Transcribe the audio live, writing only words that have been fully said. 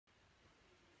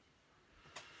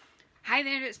Hi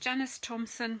there, it's Janice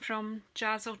Thompson from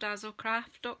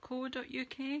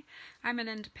JazzleDazzleCraft.co.uk. I'm an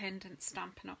independent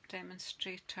Stampin' Up!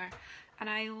 Demonstrator and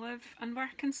I live and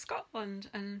work in Scotland,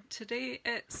 and today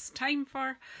it's time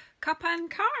for Cuppa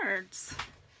and Cards.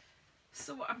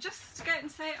 So I'm just getting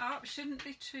set up, shouldn't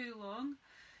be too long.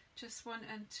 Just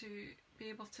wanting to be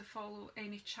able to follow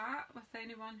any chat with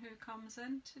anyone who comes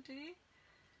in today.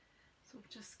 So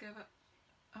just give it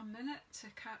a minute to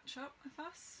catch up with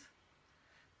us.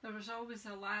 There was always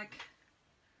a lag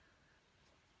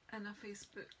in a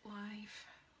Facebook Live,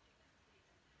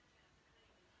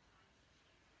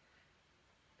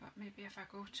 but maybe if I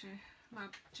go to my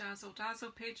Jazzle Dazzle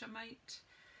page I might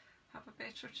have a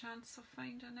better chance of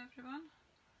finding everyone.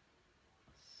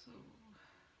 So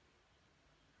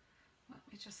let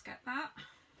me just get that.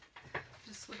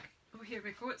 Just look, oh here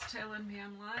we go, it's telling me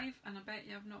I'm live, and I bet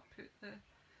you I've not put the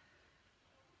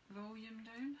volume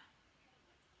down.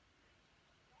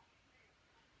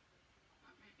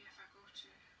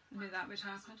 Maybe that would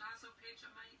happen.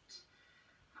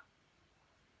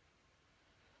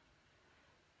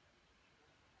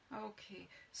 Okay,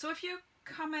 so if you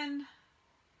come in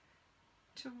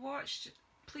to watch,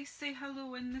 please say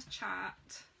hello in the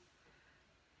chat.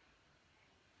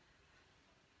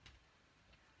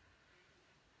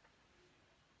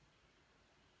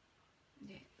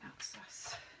 Yeah, that's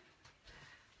us.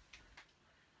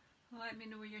 Let me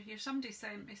know you're here. Somebody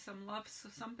sent me some love, so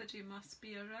somebody must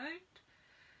be around.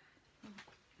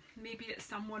 Maybe it's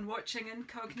someone watching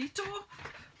incognito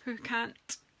who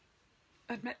can't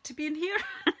admit to being here,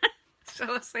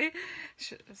 shall I say,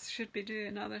 should be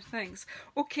doing other things.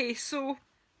 Okay, so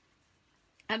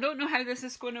I don't know how this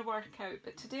is going to work out,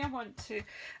 but today I want to,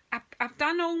 I've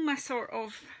done all my sort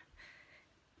of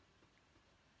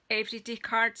everyday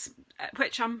cards,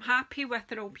 which I'm happy with.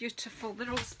 They're all beautiful, they're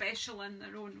all special in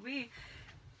their own way,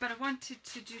 but I wanted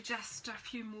to do just a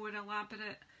few more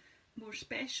elaborate, more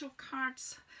special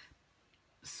cards.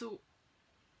 So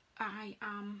I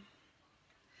am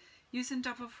using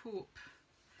Dove of Hope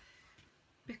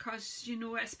because, you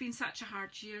know, it's been such a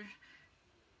hard year.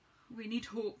 We need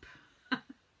hope.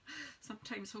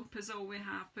 Sometimes hope is all we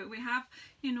have, but we have,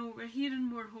 you know, we're hearing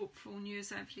more hopeful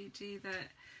news every day that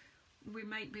we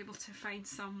might be able to find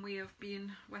some way of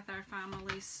being with our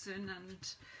families soon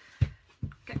and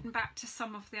getting back to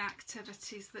some of the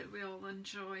activities that we all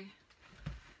enjoy.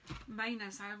 Mine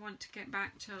is I want to get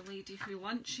back to a lady who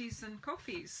lunches and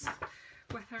coffees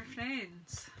with her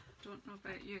friends. Don't know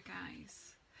about you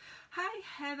guys. Hi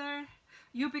Heather,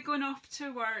 you'll be going off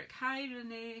to work. Hi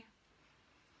Renee.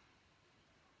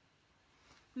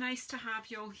 Nice to have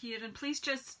you all here, and please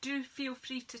just do feel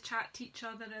free to chat to each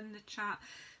other in the chat.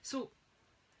 So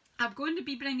I'm going to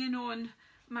be bringing on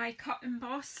my cut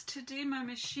emboss today, my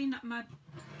machine, my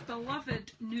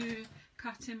beloved new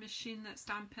cutting machine that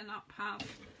Stampin' Up! Have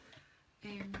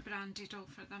branded all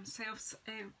for themselves.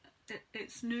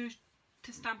 It's new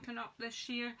to Stampin' Up! This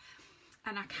year,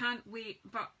 and I can't wait,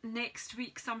 but next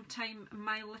week sometime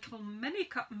my little mini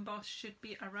cut emboss should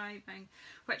be arriving,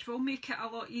 which will make it a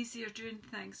lot easier doing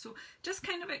things. So just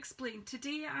kind of explain,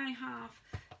 today I have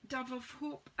Dove of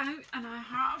Hope out, and I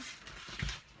have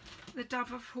the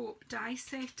Dove of Hope die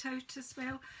set out as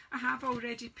well. I have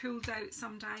already pulled out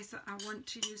some dies that I want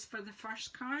to use for the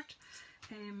first card,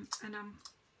 and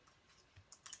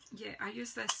I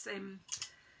use this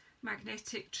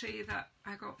magnetic tray that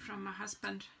I got from my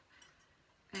husband.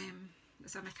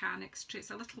 It's a mechanics tray,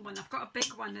 it's a little one. I've got a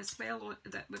big one as well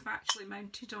that we've actually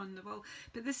mounted on the wall,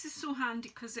 but this is so handy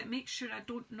because it makes sure I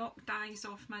don't knock dies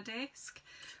off my desk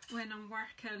when I'm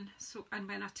working. So, and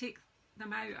when I take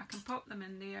them out I can pop them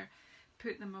in there,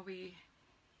 put them away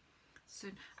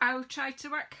soon. I'll try to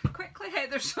work quickly,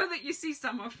 Heather, so that you see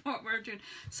some of what we're doing.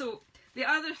 So the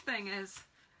other thing is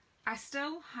I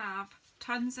still have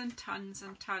tons and tons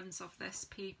and tons of this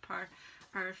paper,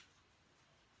 or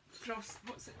frost,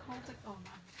 what's it called? Oh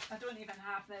man, I don't even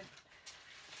have the,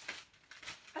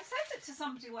 I sent it to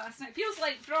somebody last night. It feels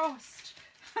like frost.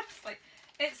 It's like,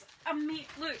 it's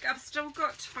look, I've still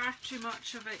got far too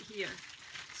much of it here,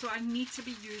 so I need to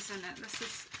be using it. This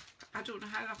is, I don't know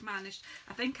how I've managed.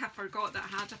 I think I forgot that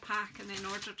I had a pack and then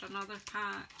ordered another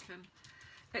pack, and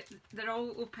they're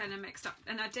all open and mixed up.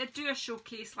 And I did do a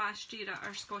showcase last year at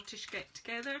our Scottish get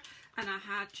together, and I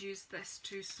had used this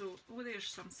too. So, oh, there's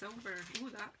some silver. Oh,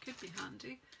 that could be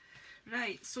handy.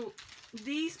 Right, so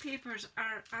these papers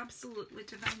are absolutely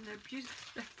divine. They're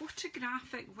beautiful. They're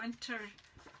photographic winter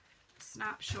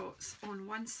snapshots on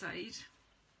one side,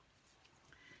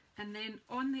 and then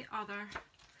on the other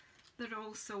they're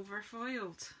all silver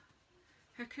foiled.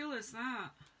 How cool is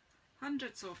that?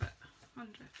 Hundreds of it,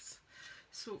 hundreds.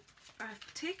 So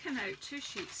I've taken out 2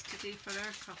 sheets today for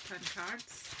our Cuppa and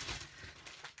Cards,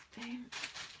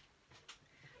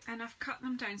 and I've cut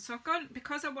them down. So I've got,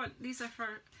 because I want, these are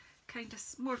for kind of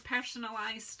more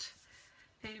personalised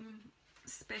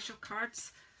special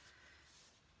cards,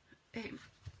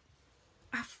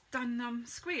 I've done them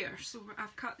square. So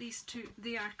I've cut these 2,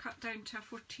 they are cut down to a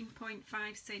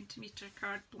 14.5cm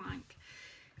card blank.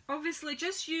 Obviously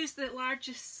just use the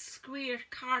largest square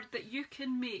card that you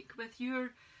can make with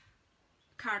your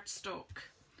cardstock,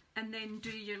 and then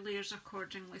do your layers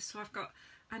accordingly. So I've got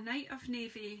a Night of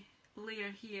Navy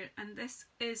layer here, and this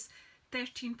is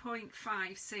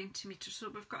 13.5cm, so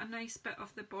we've got a nice bit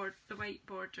of the board, the white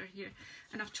border here,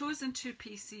 and I've chosen 2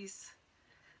 pieces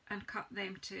and cut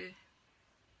them to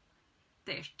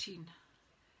 13cm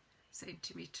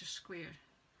square,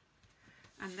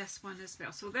 and this one as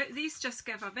well. So these just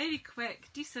give a very quick,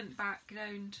 decent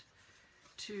background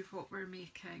to what we're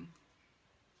making.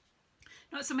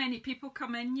 Not so many people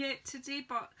come in yet today,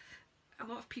 but a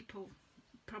lot of people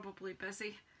probably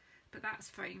busy, but that's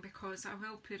fine because I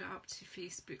will put it up to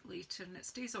Facebook later, and it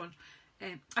stays on.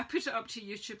 I put it up to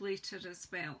YouTube later as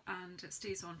well, and it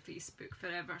stays on Facebook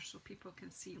forever so people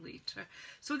can see later.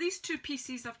 So these 2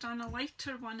 pieces, I've done a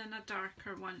lighter one and a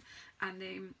darker one, and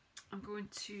I'm going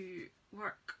to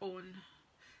work on,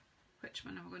 which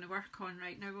one am I going to work on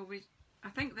right now? Well, I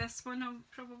think this one I'll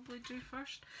probably do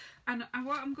first, and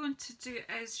what I'm going to do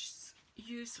is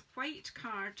use white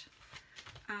card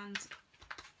and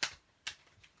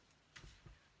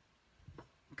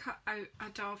cut out a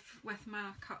dove with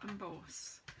my cut and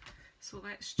emboss. So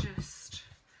let's just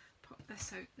put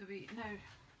this out the way now.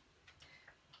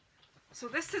 So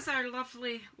this is our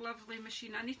lovely, lovely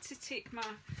machine. I need to take my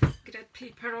grid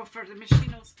paper off, or the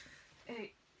machine will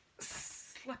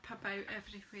slip about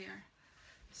everywhere.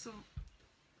 So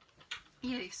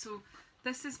yeah, so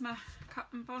this is my cut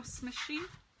and emboss machine.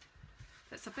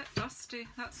 It's a bit dusty,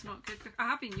 that's not good. I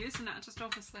have been using it, I just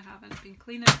obviously haven't been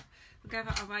cleaning it. We'll give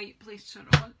it a wipe later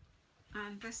on.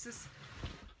 And this is,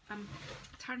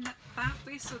 turn it that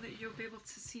way so that you'll be able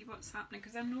to see what's happening,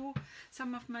 because I know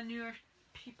some of my newer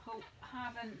people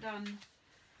haven't done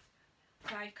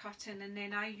die cutting, and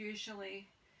then I usually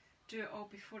do it all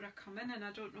before I come in, and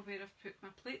I don't know where I've put my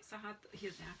plates. I had,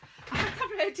 here they are. I had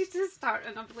them ready to start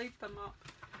and I've laid them up.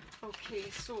 Okay,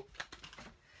 so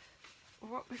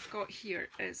what we've got here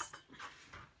is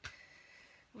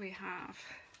we have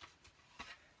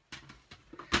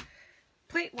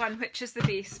plate 1, which is the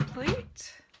base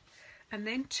plate, and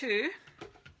then 2,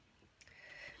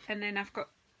 and then I've got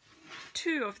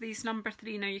 2 of these number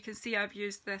 3. Now you can see I've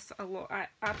used this a lot. I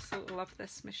absolutely love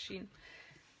this machine.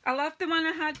 I loved the one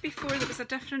I had before that was a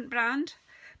different brand,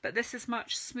 but this is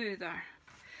much smoother,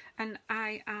 and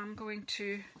I am going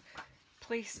to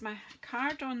place my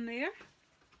card on there.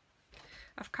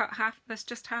 I've cut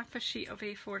just half a sheet of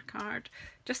A4 card,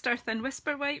 just our thin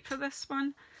whisper white for this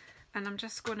one, and I'm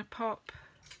just going to pop,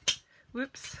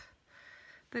 whoops,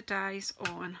 the dies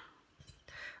on.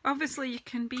 Obviously you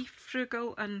can be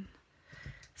frugal and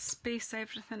space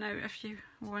everything out if you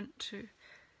want to.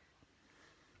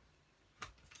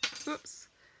 Whoops.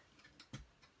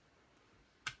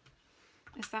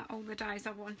 Is that all the dies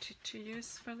I wanted to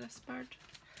use for this bird?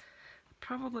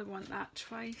 Probably want that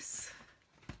twice.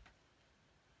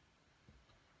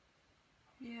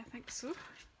 Yeah, I think so.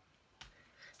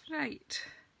 Right.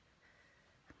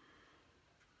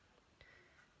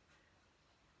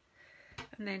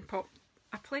 And then pop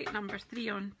a plate number 3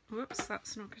 on, whoops,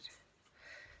 that's not good.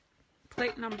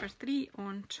 Plate number 3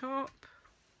 on top.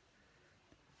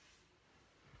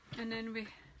 And then we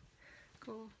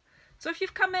go. So if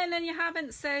you've come in and you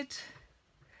haven't said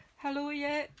hello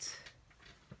yet,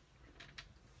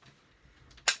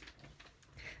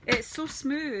 it's so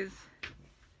smooth.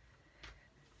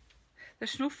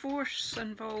 There's no force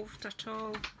involved at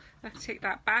all. I have to take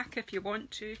that back if you want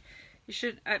to. You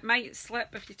should. It might slip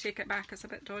if you take it back. It's a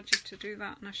bit dodgy to do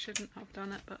that, and I shouldn't have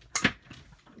done it, but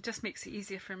it just makes it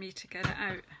easier for me to get it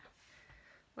out.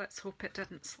 Let's hope it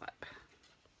didn't slip.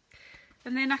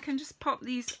 And then I can just pop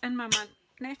these in my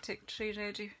magnetic tray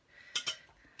ready.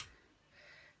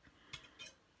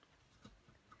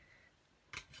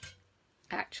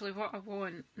 Actually, what I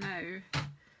want now,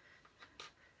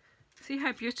 see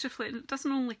how beautifully, it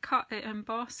doesn't only cut, it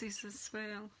embosses as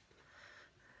well.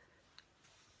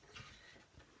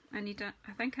 I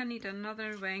think I need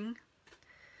another wing.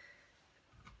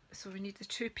 So we need the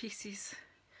 2 pieces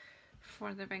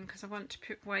for the wing, because I want to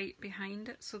put white behind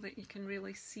it so that you can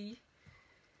really see.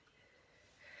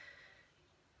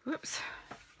 Whoops.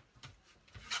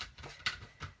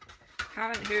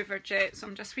 Haven't hoovered yet, so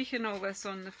I'm just squeaking all this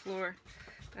on the floor.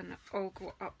 and all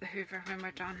go up the hoover when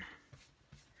we're done.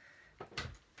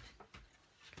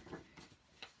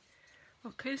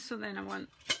 Okay, so then I want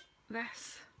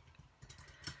this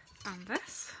and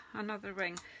this, another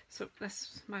wing. So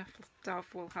this, my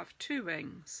dove will have 2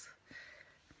 wings.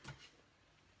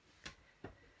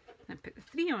 Then put the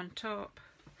 3 on top,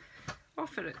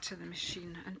 offer it to the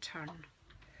machine and turn.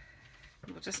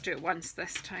 And we'll just do it once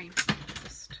this time.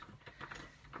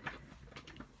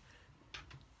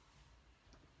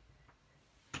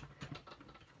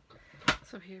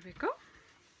 So here we go.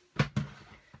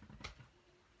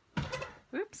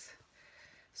 Oops.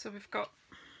 So we've got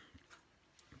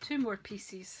 2 more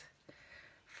pieces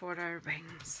for our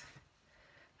wings.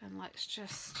 And let's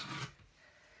just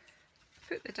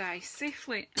put the die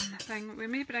safely in the thing. We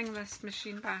may bring this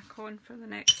machine back on for the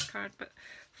next card, but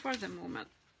for the moment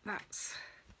that's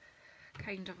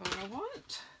kind of all I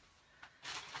want.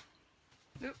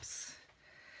 Oops.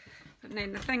 And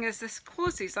then the thing is, this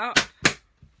closes up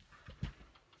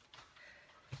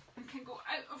and can go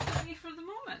out of the way for the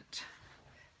moment.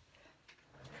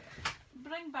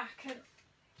 Bring back in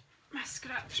my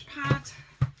scratch pad.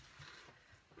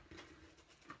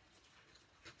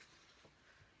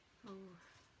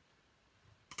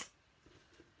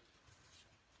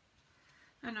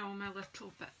 And all my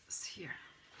little bits here.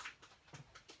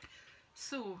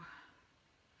 So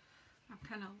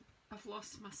I've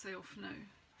lost myself now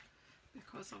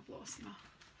because I've lost my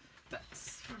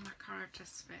bits for my card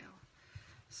as well.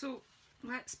 So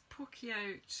let's pokey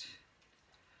out.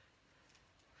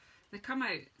 They come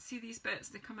out, see these bits,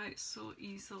 they come out so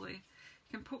easily.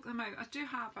 You can poke them out. I do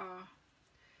have a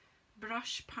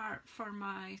brush part for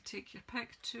my Take Your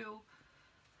Pick tool,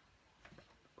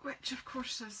 which of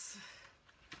course is,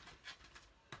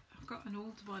 I've got an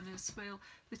old one as well.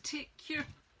 The Take Your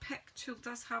Pick tool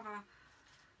does have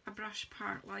a brush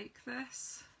part like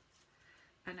this,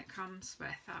 and it comes with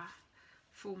a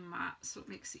foam mat, so it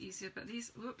makes it easier. But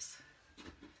these, whoops,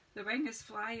 the wing is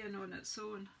flying on its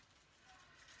own.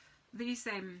 These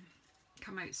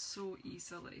come out so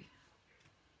easily.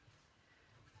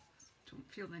 Don't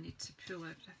feel the need to pull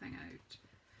everything out.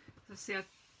 As I say,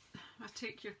 my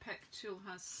Take Your Pick tool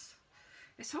has,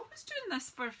 it's always doing this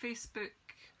for Facebook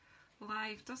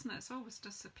Live, doesn't it? It's always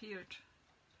disappeared.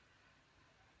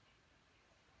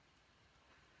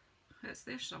 It's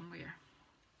there somewhere.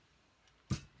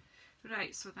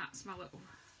 Right, so that's my little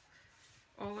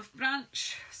olive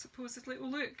branch, supposedly. Oh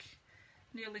look,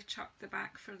 nearly chucked the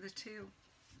back for the tail.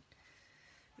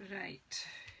 Right,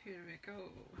 here we go.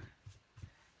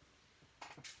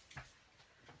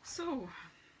 So,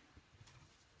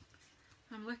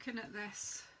 I'm looking at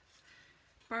this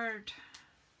bird,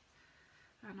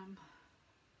 and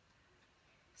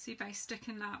see, by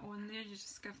sticking that on there, you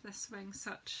just give this wing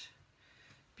such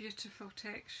beautiful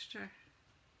texture.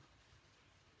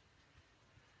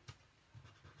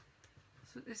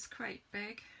 So it's quite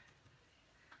big,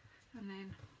 and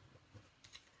then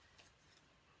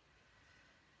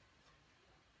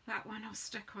that one I'll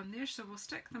stick on there. So we'll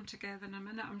stick them together in a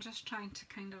minute. I'm just trying to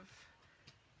kind of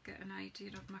get an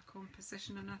idea of my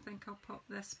composition, and I think I'll pop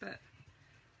this bit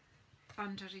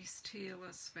under his tail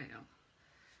as well.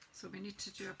 So we need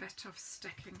to do a bit of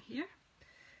sticking here,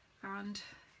 and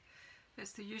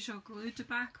it's the usual glue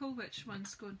debacle. Which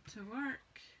one's going to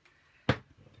work?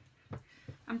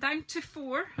 I'm down to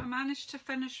 4. I managed to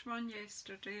finish one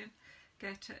yesterday and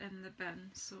get it in the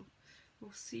bin, so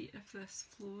we'll see if this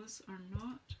flows or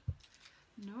not.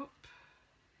 Nope.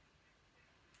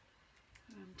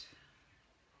 And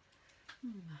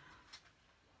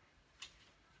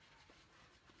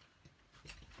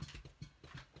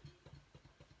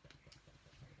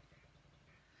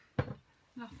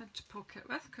nothing to poke it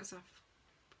with, because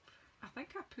I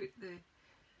think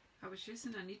I was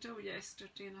using a needle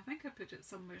yesterday, and I think I put it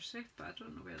somewhere safe, but I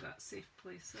don't know where that safe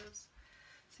place is.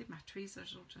 See, my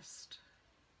tweezers will just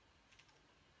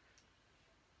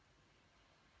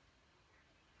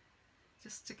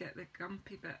to get the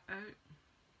gumpy bit out.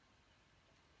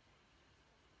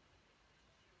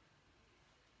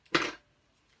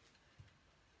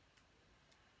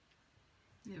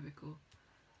 There we go.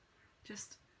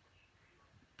 Just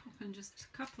pop in just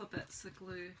a couple of bits of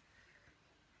glue,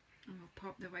 and we'll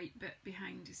pop the white bit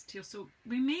behind his tail. So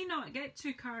we may not get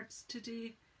 2 cards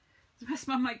today. This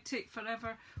one might take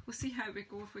forever. We'll see how we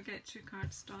go if we get 2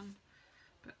 cards done.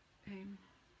 But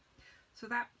so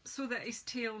that his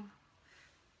tail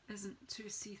isn't too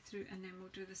see-through, and then we'll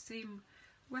do the same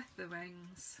with the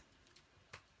wings.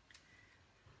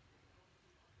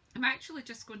 I'm actually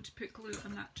just going to put glue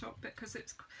on that top bit, because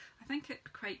I think it's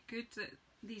quite good that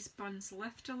these buns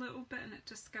lift a little bit, and it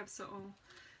just gives it all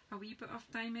a wee bit of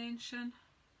dimension.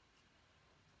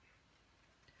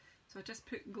 So I just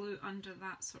put glue under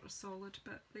that sort of solid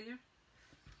bit there.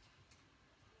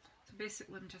 So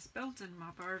basically I'm just building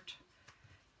my bird.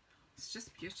 It's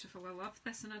just beautiful. I love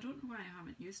this, and I don't know why I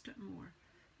haven't used it more.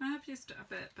 I have used it a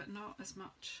bit, but not as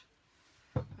much,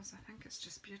 because I think it's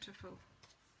just beautiful.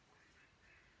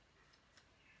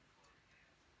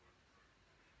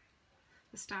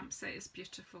 The stamp set is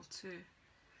beautiful too.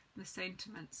 The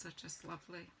sentiments are just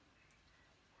lovely.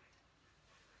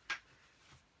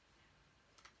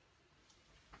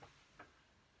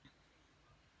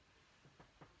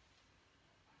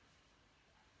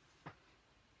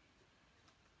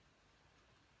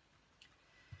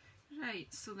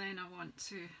 Right, so then I want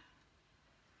to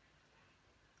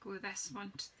glue this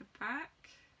one to the back.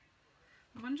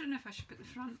 I'm wondering if I should put the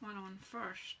front one on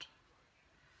first,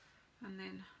 and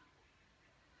then,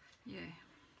 yeah.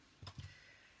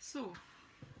 So,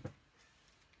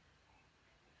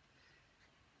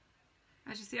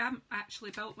 as you see, I haven't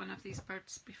actually built one of these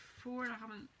birds before. I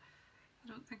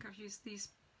don't think I've used these.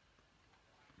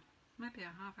 Maybe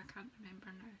I have, I can't remember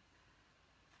now.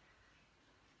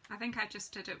 I think I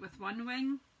just did it with one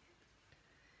wing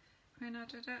when I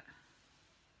did it.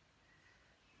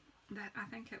 I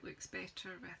think it looks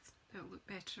better with, it'll look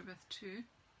better with two.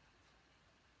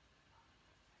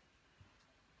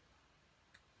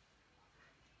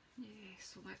 Yeah,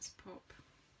 so let's pop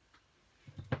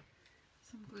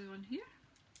some glue on here.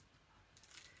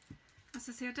 As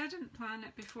I say, I didn't plan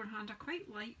it beforehand. I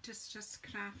quite like to just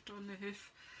craft on the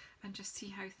hoof and just see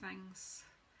how things.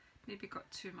 Maybe got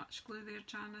too much glue there,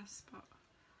 Janice, but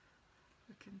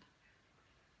we can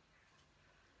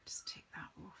just take that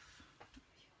off.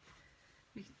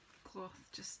 We cloth,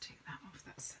 just take that off,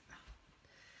 that's it.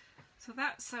 So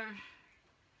that's our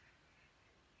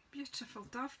beautiful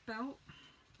dove built,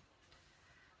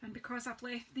 and because I've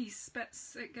left these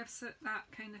bits, it gives it that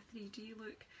kind of 3D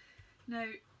look. Now,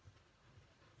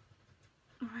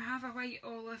 we have a white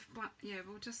olive, yeah,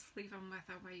 we'll just leave them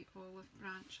with a white olive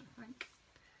branch, I think.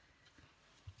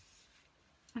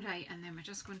 Right, and then we're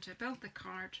just going to build the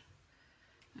card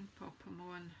and pop them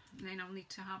on, and then I'll need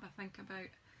to have a think about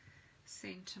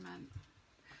sentiment.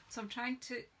 So I'm trying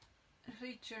to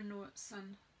read your notes,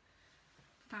 and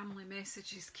family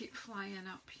messages keep flying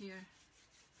up here.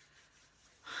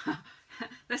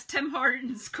 This Tim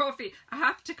Hortons coffee, I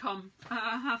have to come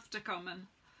and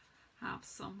have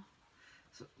some.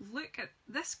 So look at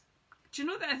this, do you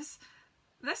know this?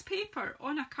 This paper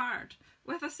on a card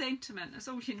with a sentiment is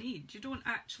all you need. You don't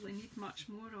actually need much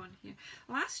more on here.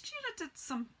 Last year I did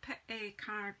some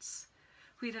cards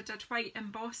where I did white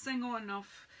embossing on of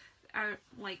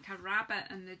like a rabbit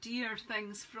and the deer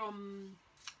things from,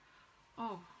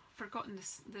 oh, forgotten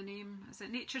the name. Is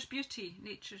it Nature's Beauty?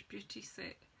 Nature's Beauty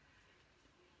set.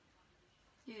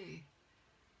 Yeah.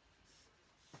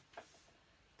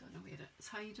 Don't know where it's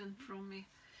hiding from me.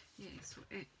 Yeah, so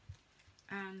it,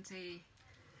 and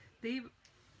they,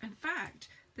 in fact,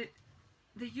 the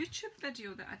YouTube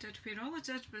video that I did where all I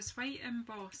did was white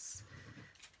emboss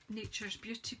Nature's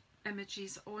Beauty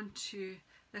images onto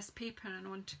this paper and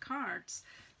onto cards,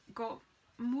 got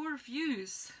more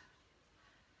views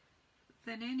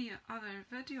than any other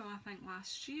video I think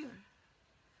last year.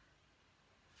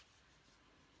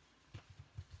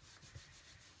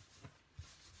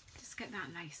 Just get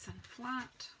that nice and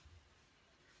flat.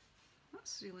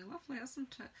 That's really lovely,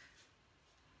 isn't it?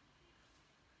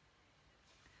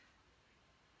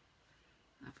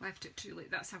 I've left it too late,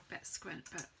 that's a bit squint,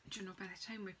 but do you know, by the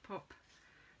time we pop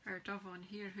our dove on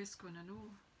here, who's going to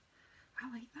know?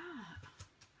 I like that.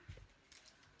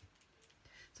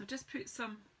 So just put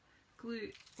some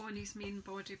glue on his main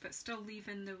body, but still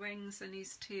leaving the wings and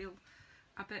his tail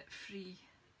a bit free.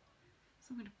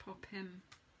 So I'm going to pop him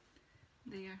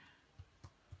there.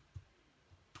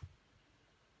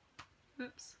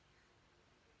 Oops.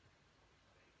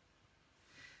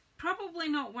 Probably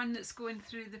not one that's going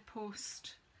through the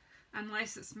post,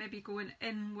 unless it's maybe going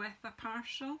in with a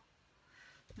parcel.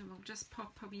 And we'll just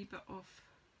pop a wee bit of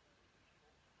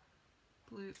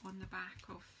glue on the back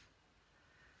of.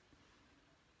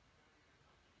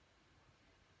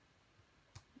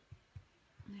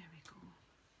 There we go.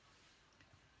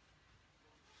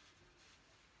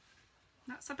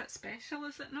 That's a bit special,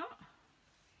 is it not?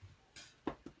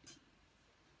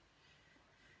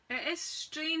 It is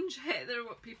strange, Heather,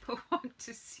 what people want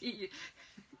to see.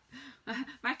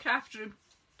 My craft room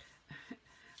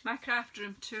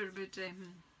tour would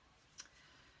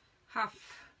have,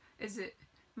 is it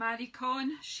Marie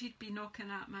Con? She'd be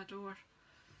knocking at my door.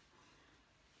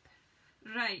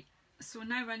 Right, so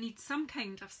now I need some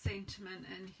kind of sentiment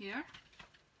in here.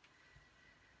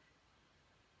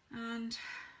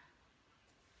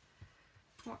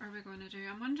 what are we going to do?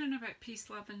 I'm wondering about Peace,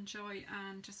 Love and Joy,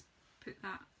 and just put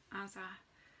that as a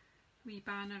wee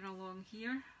banner along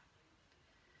here.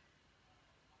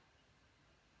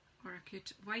 Or I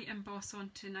could white emboss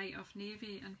onto Night of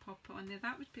Navy and pop it on there.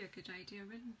 That would be a good idea,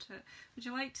 wouldn't it? Would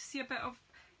you like to see a bit of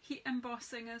heat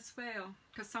embossing as well?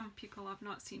 Because some people have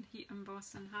not seen heat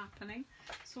embossing happening.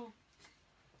 So,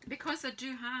 because I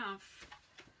do have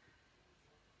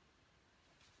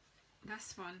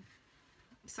this one,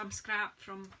 some scrap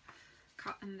from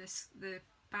cutting the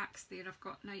backs there, I've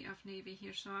got Night of Navy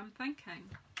here, so I'm thinking,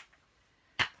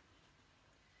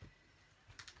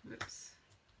 whoops,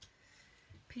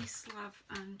 Peace, Love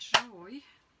and Joy.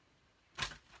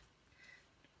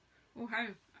 Oh, how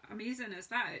amazing is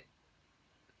that?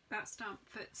 That stamp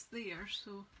fits there,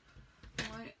 so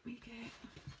let me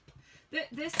get...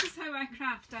 This is how I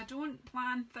craft. I don't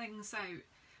plan things out.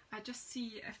 I just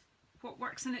see if what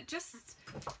works, and it just,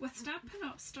 with Stampin'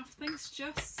 Up stuff, things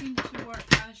just seem to work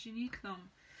as you need them.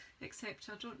 Except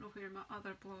I don't know where my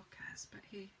other block is, but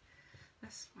hey,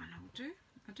 this one will do.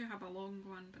 I do have a long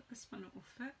one, but this one will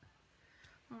fit.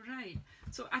 Alright,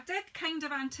 so I did kind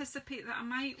of anticipate that I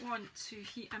might want to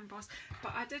heat emboss,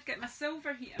 but I did get my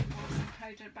silver heat embossing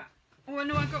powder, but oh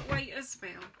no, I got white as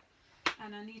well.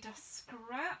 And I need a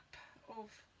scrap of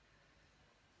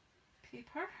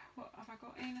paper. What, have I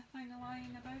got anything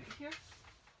lying about here?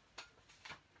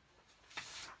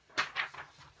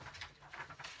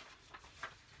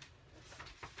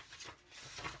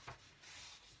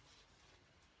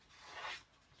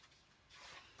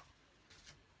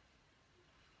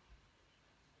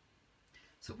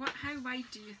 So how wide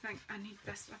do you think I need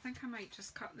this? I think I might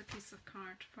just cut the piece of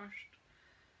card first.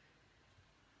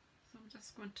 So I'm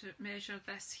just going to measure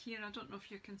this here. I don't know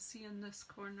if you can see in this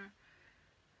corner.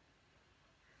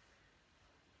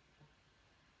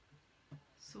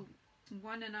 So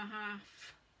 1.5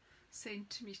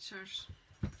 centimetres.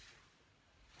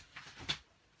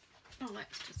 Oh,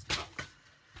 let's just cut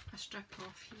a strip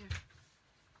off here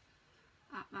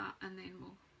at that, and then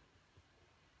we'll...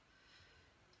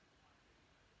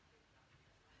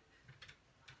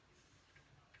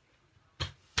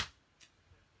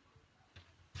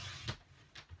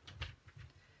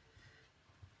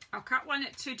 I'll cut one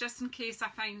at 2 just in case I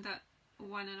find that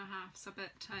 1.5's a bit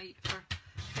tight for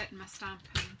getting my stamp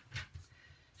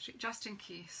in. Just in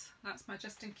case. That's my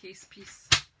just in case piece.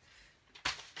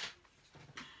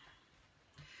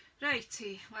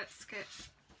 Righty, let's get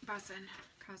buzzing,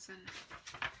 cousin.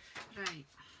 Right.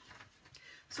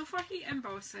 So for heat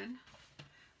embossing,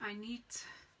 I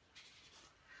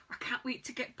can't wait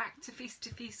to get back to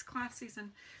face-to-face classes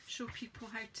and show people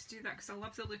how to do that, because I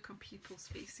love the look on people's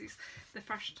faces the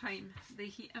first time they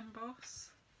heat emboss.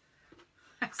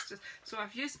 So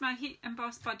I've used my heat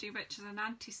emboss buddy, which is an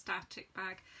anti-static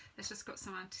bag. It's just got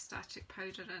some anti-static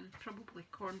powder in, probably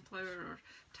corn flour or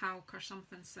talc or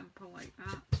something simple like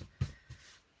that.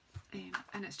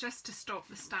 And it's just to stop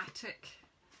the static,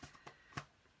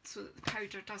 so that the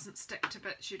powder doesn't stick to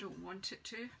bits you don't want it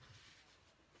to.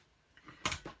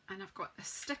 And I've got a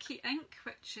sticky ink,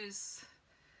 which is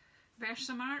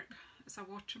Versamark. It's a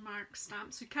watermark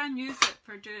stamp, so you can use it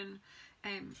for doing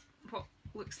what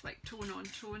looks like tone on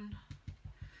tone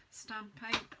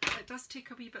stamping. It does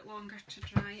take a wee bit longer to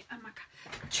dry, and my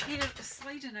chair is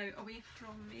sliding out away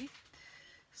from me.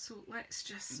 So let's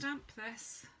just stamp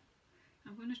this.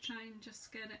 I'm going to try and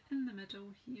just get it in the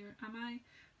middle here.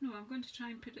 No, I'm going to try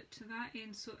and put it to that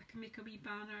end so I can make a wee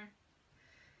banner.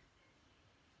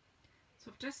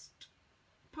 So I've just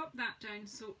popped that down,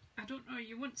 so I don't know,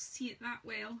 you won't see it that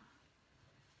well.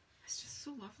 It's just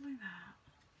so lovely, that.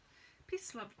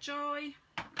 Peace, Love, Joy.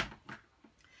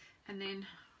 And then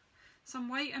some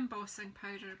white embossing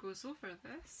powder goes over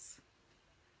this.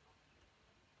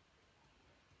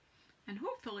 And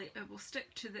hopefully it will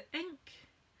stick to the ink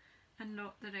and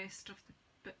not the rest of the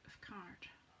bit of card.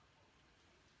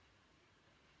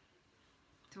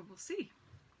 So we'll see.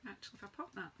 Actually, if I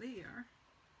pop that there,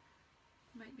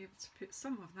 might be able to put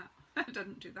some of that. I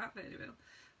didn't do that very well.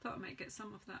 Thought I might get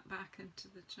some of that back into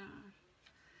the jar.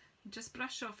 And just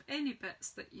brush off any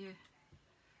bits that you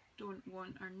don't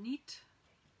want or need.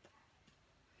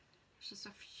 There's just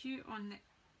a few on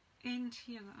the end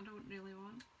here that I don't really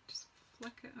want. Just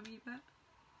flick it a wee bit.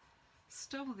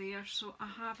 Still there, so I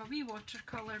have a wee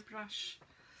watercolour brush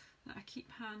that I keep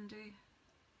handy.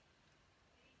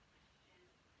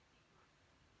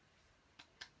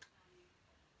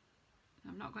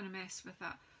 I'm not going to mess with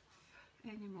that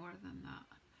any more than that.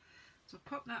 So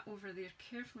pop that over there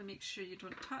carefully, make sure you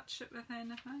don't touch it with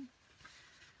anything,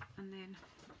 and then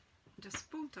just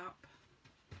fold up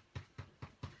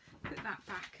Put that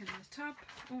back in the tub.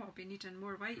 Oh, I'll be needing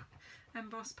more white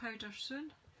emboss powder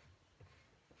soon.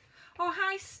 Oh,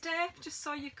 hi Steph, just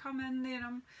saw you come in there.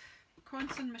 I'm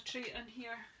concentrating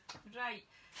here. Right,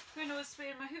 who knows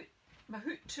where my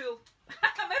hoot tool.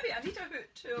 Maybe I need a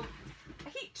hoot tool. A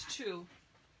heat tool.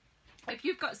 If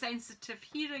you've got sensitive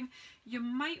hearing, you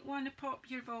might want to pop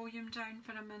your volume down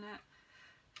for a minute.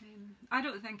 I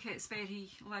don't think it's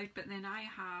very loud, but then I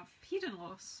have hearing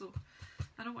loss, so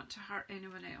I don't want to hurt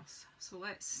anyone else. So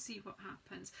let's see what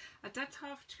happens. I did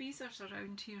have tweezers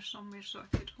around here somewhere so I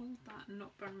could hold that and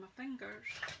not burn my fingers.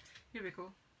 Here we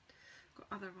go.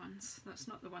 Got other ones. That's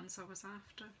not the ones I was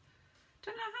after.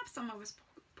 Didn't I have some I was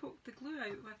poked the glue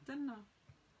out with, didn't I?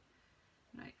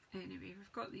 Right, anyway,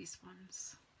 we've got these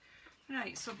ones.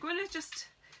 Right, so I'm going to just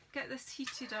get this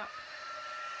heated up.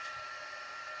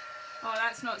 Oh,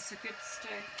 that's not so good,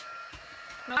 Steph.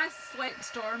 Well, I slept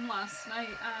storm last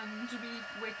night and we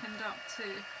wakened up to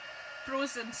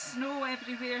frozen snow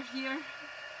everywhere here.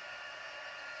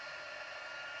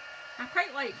 I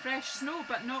quite like fresh snow,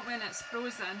 but not when it's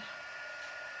frozen.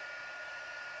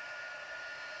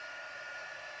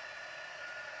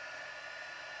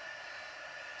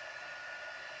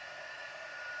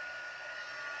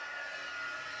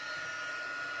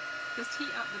 Just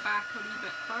heat up the back a wee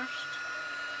bit first.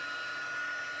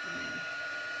 And then,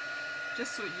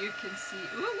 just so you can see.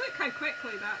 Oh, look how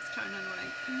quickly that's turning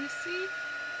white. Can you see?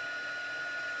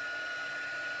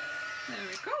 There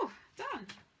we go. Done.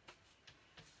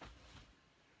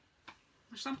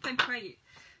 There's something quite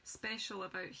special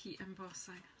about heat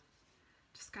embossing.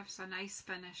 Just gives a nice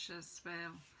finish as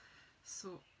well.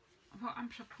 So what I'm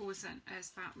proposing is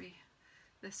that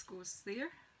this goes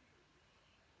there.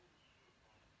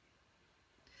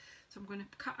 So I'm going to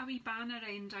cut a wee banner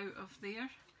end out of there.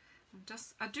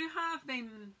 I do have a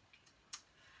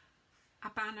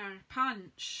banner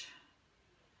punch,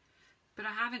 but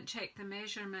I haven't checked the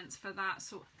measurements for that.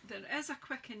 So there is a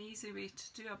quick and easy way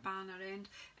to do a banner end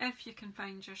if you can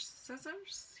find your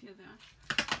scissors. Here they are.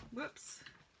 Whoops.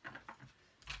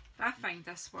 I find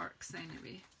this works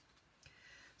anyway.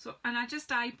 So, and I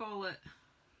just eyeball it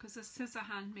because this is a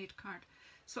handmade card.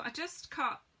 So I just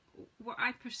cut what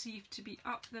I perceive to be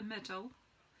up the middle,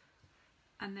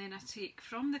 and then I take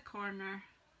from the corner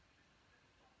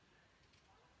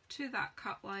to that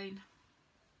cut line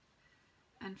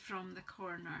and from the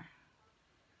corner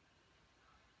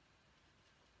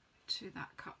to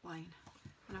that cut line,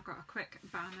 and I've got a quick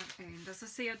banner end. As I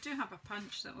say, I do have a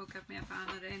punch that will give me a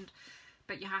banner end,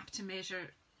 but you have to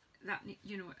measure that,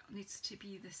 you know, it needs to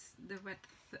be the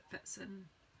width that fits in.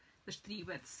 There's 3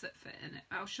 widths that fit in it.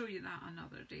 I'll show you that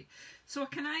another day. So I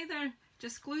can either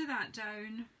just glue that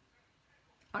down,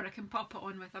 or I can pop it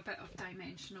on with a bit of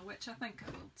dimensional, which I think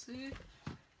I will do.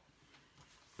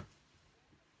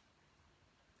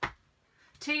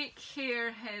 Take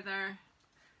care, Heather.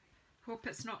 Hope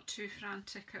it's not too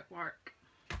frantic at work.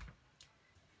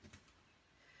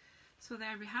 So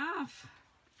there we have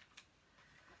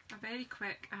a very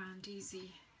quick and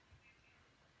easy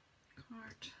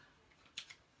card.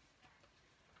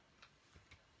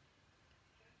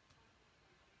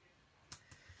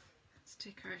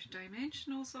 Take our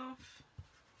dimensionals off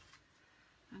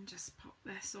and just pop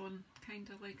this on kind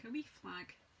of like a wee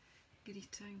flag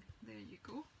greeting. There you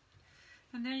go.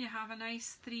 And there you have a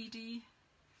nice 3D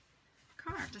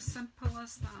card, as simple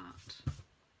as that.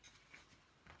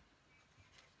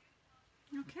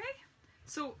 Okay,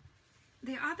 so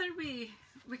the other way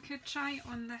we could try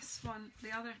on this one,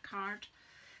 the other card,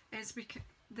 is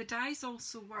the dies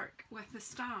also work with the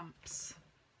stamps.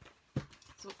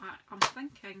 So I'm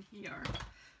thinking here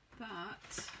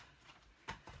that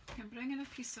I can bring in a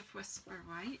piece of Whisper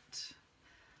White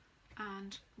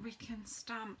and we can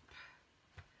stamp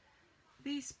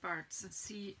these birds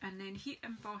and then heat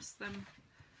emboss them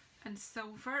in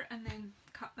silver and then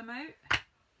cut them out.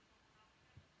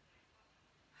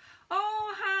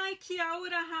 Oh, hi, kia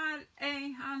ora,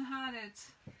 Anne Harrod.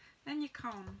 In you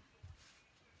come.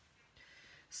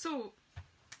 So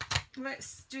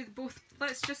let's do both.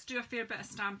 Let's just do a fair bit of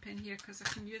stamping here because I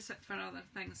can use it for other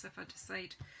things if I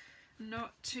decide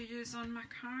not to use on my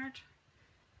card.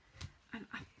 And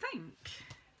I think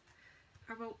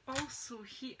I will also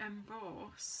heat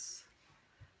emboss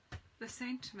the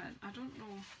sentiment. I don't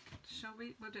know. Shall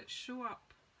we? Would it show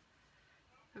up?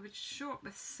 It would show up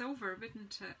with silver,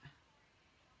 wouldn't it?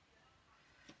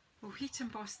 We'll heat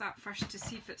emboss that first to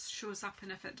see if it shows up,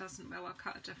 and if it doesn't, well, I'll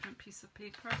cut a different piece of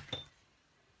paper.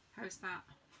 How's that?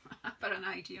 For an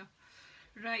idea.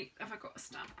 Right, have I got a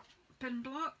stamping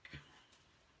block?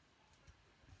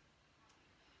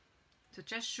 So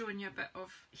just showing you a bit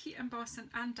of heat embossing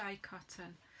and die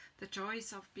cutting. the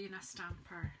joys of being a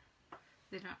stamper.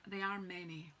 They are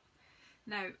many.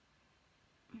 Now,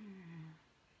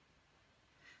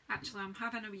 actually I'm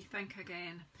having a wee think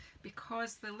again,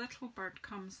 because the little bird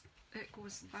comes, it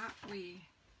goes that way.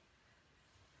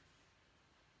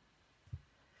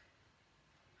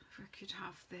 If we could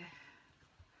have the,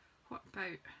 what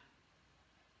about,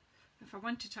 if I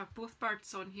wanted to have both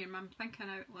birds on here, I'm thinking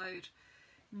out loud,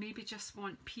 maybe just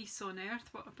want peace on earth.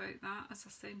 What about that as a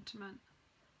sentiment?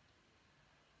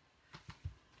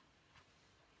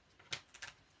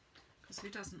 Because who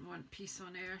doesn't want peace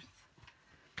on earth?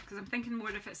 Because I'm thinking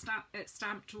more if it's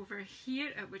stamped over here,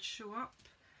 it would show up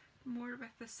more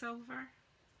with the silver.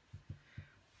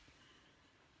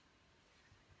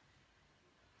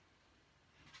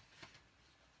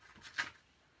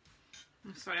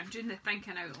 I'm sorry, I'm doing the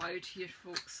thinking out loud here,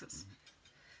 folks. I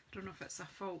don't know if it's a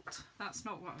fault. That's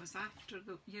not what I was after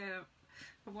though. Yeah,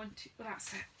 I want to,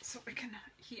 that's it. So we can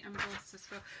heat emboss as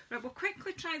well. Right, we'll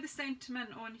quickly try the sentiment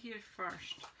on here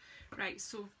first. Right,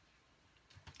 so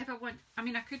if I want, I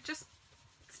mean I could just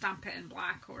stamp it in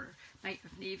black or Night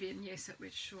of Navy and yes it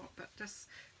would show up, but just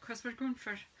because we're going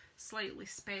for slightly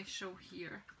special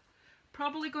here.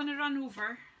 Probably going to run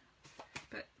over,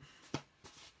 but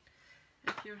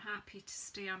if you're happy to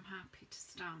stay, I'm happy to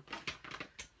stamp.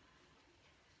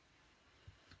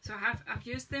 So I've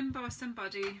used the embossing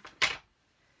buddy,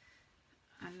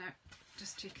 and now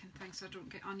just taking things so I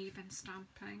don't get uneven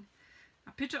stamping.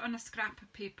 I put it on a scrap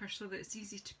of paper so that it's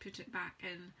easy to put it back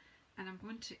in, and I'm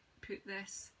going to put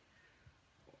this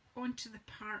onto the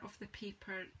part of the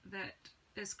paper that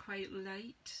is quite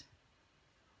light.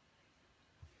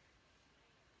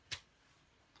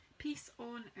 Peace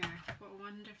on earth, what a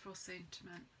wonderful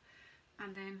sentiment.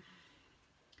 And then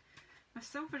my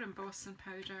silver embossing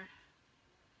powder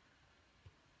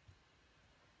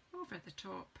over the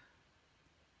top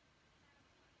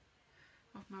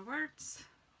of my words.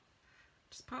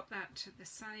 Just pop that to the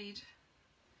side.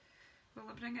 Will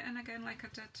I bring it in again like I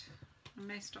did? I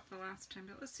messed up the last time,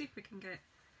 but let's see if we can get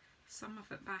some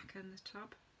of it back in the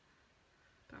tub.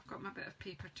 But I've got my bit of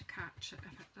paper to catch it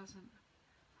if it doesn't.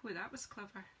 Oh, that was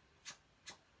clever.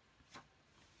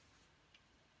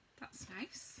 That's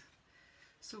nice.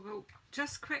 So we'll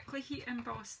just quickly heat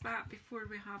emboss that before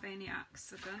we have any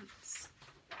accidents.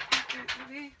 Out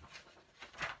the way.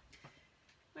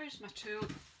 Where's my tool?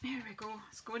 Here we go.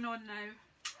 It's going on now.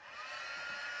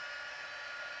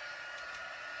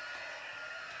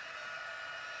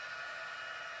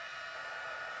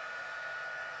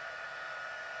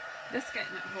 This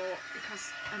getting it hot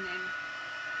because, and then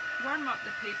warm up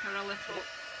the paper a little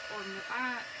on the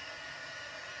back.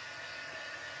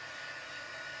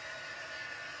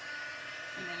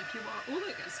 And then if you want, oh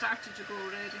look, it started to go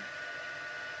already.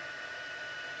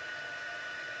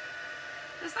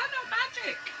 Is that not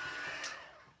magic?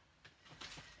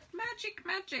 Magic,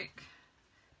 magic.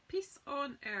 Peace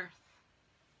on earth.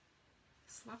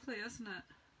 It's lovely, isn't it?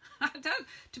 I don't,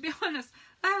 to be honest,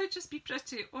 that would just be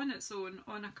pretty on its own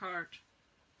on a card.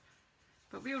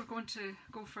 But we are going to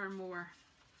go for more.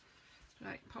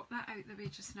 Right, pop that out the way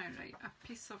just now. Right, a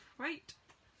piece of white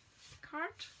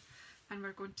card. And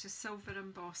we're going to silver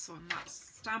emboss on that.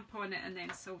 Stamp on it and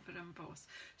then silver emboss.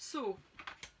 So,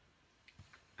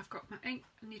 I've got my ink,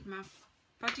 I need my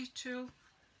buddy tool.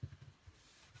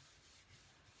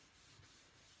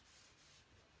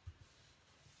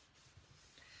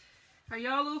 Are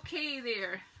y'all okay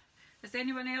there? Is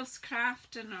anyone else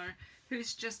crafting, or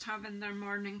who's just having their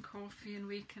morning coffee and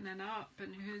waking up,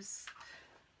 and who's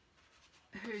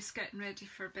getting ready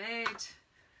for bed?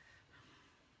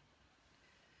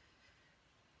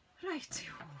 Righty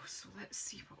ho, so let's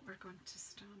see what we're going to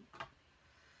stamp.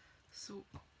 So,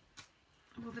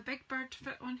 will the big bird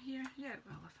fit on here? Yeah, it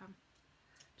will if I'm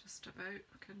just about.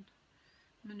 I can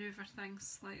manoeuvre things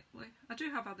slightly. I do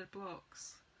have other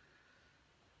blocks.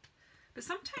 But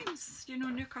sometimes, you know,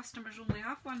 new customers only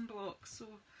have one block, so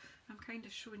I'm kind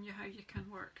of showing you how you can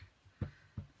work.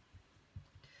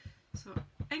 So,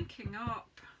 inking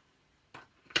up.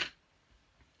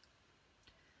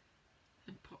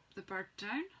 And pop the bird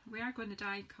down. We are going to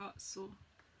die cut, so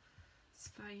it's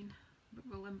fine. But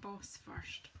we'll emboss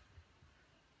first.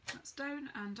 That's down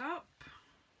and up.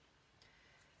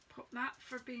 Pop that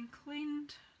for being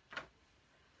cleaned.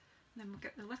 Then we'll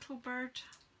get the little bird.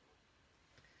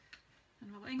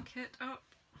 And we'll ink it up.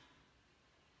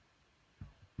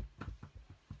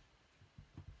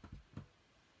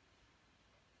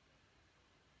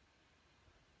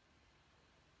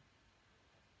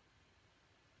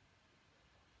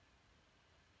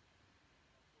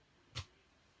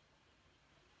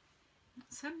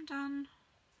 That's him done.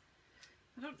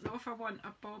 I don't know if I want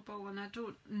a bauble, and I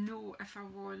don't know if I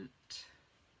want,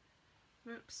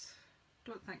 whoops,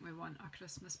 don't think we want a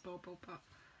Christmas bauble, but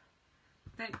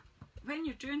then when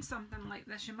you're doing something like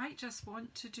this, you might just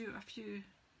want to do a few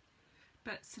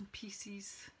bits and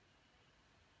pieces,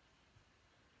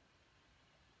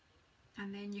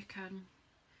 and then you can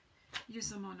use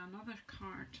them on another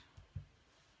card.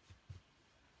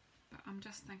 But I'm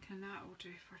just thinking that'll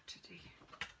do for today.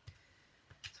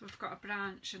 So we've got a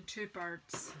branch and two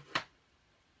birds,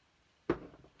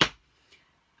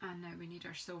 and now we need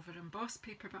our silver embossed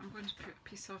paper, but I'm going to put a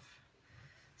piece of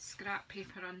scrap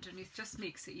paper underneath, just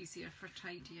makes it easier for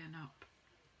tidying up.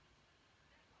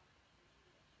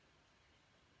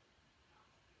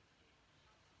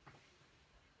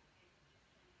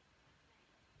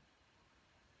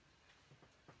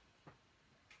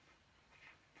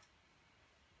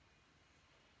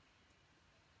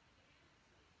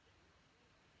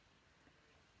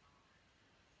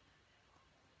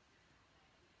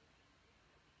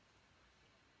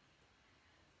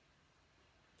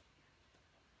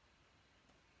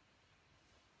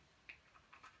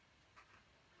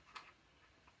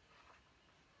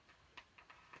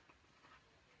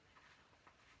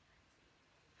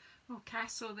 Oh,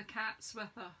 Castle the cat's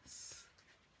with us.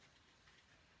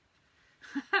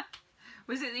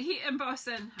 Was it the heat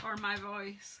embossing or my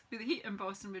voice? The heat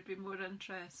embossing would be more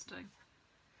interesting.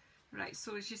 Right,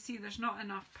 so as you see, there's not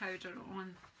enough powder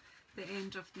on the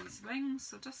end of these wings,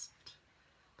 so just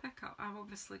pick up. I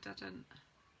obviously didn't.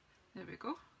 There we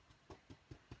go.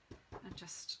 And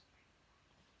just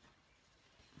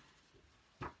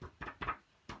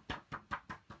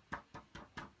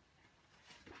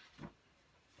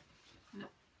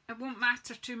it won't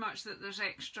matter too much that there's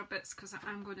extra bits because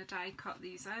I'm going to die cut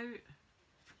these out.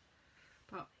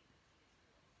 But,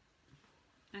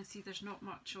 and see, there's not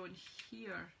much on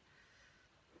here.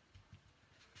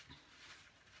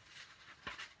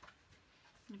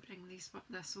 You bring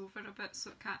this over a bit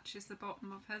so it catches the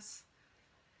bottom of his.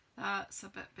 That's a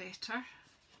bit better.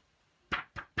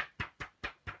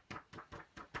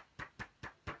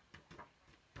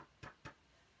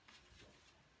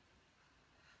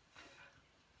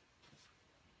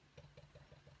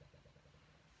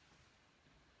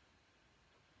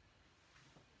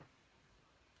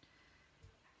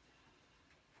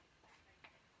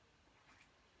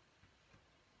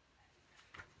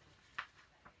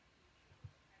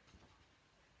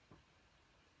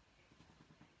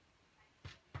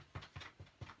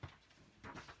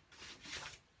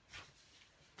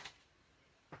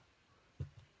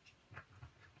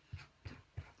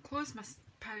 Close my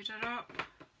powder up.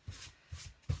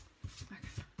 I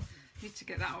need to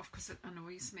get that off because it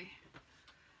annoys me.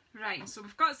 Right, so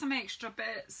we've got some extra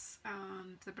bits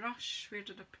and the brush. Where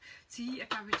did I see?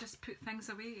 If I would just put things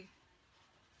away.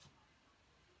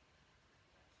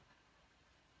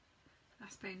 I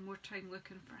spend more time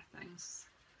looking for things.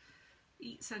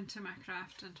 Eats into my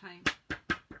crafting time.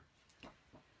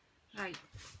 Right.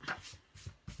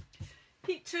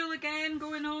 Heat tool again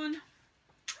going on.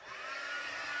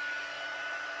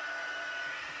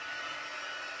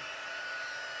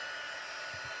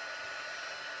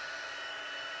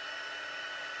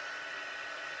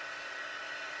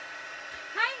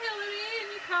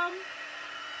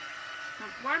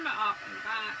 Warm it up in the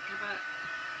back a bit.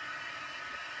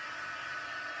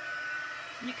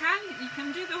 You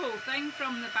can do the whole thing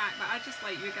from the back, but I just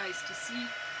like you guys to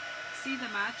see the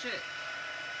magic.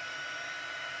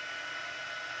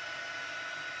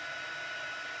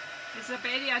 It's a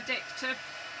very addictive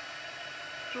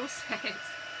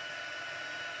process.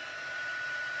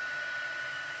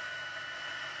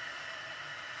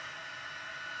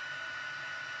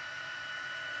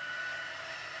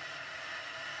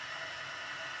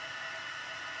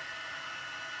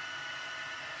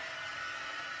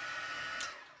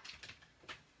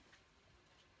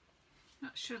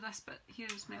 Not sure this bit here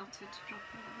is melted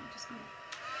properly. I'm just going to...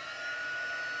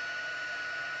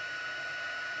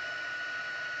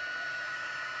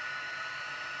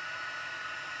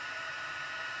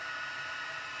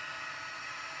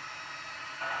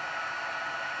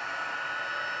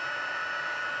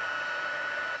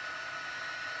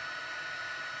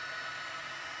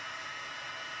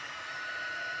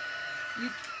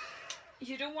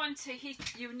 You don't want to heat,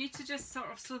 you need to just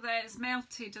sort of so that it's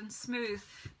melted and smooth,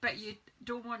 but you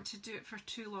don't want to do it for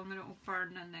too long or it will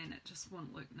burn and then it just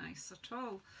won't look nice at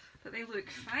all. But they look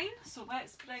fine, so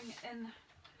let's bring in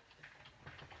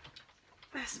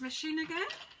this machine again.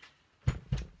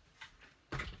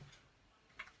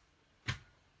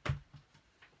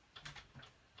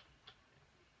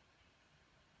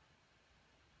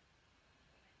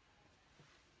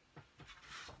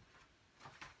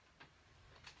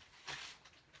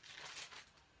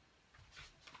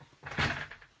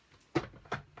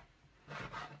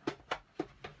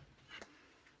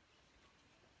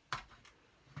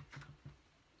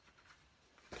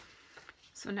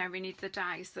 So now we need the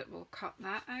dies that will cut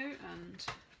that out, and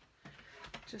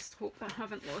just hope that I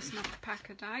haven't lost my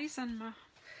pack of dies in my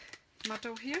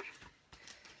muddle here.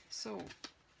 So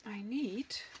I need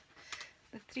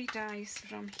the 3 dies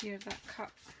from here that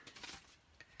cut.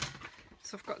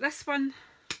 So I've got this one,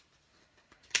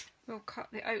 we'll cut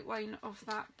the outline of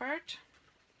that bird,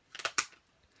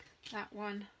 that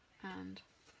one and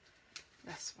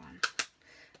this one.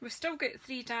 We've still got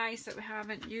 3 dies that we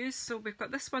haven't used, so we've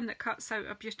got this one that cuts out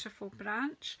a beautiful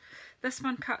branch, this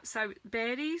one cuts out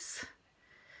berries,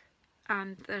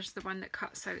 and there's the one that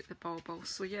cuts out the bauble.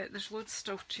 So yeah, there's loads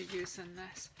still to use in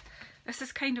this. This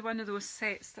is kind of one of those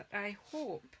sets that I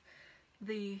hope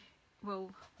they will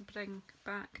bring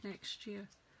back next year.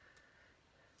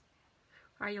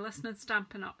 Are you listening,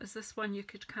 Stampin' Up? Is this one you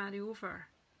could carry over?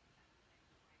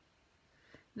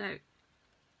 Now,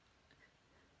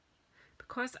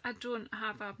 because I don't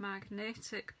have a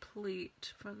magnetic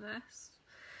plate for this,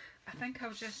 I think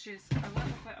I'll just use a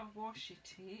little bit of washi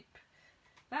tape.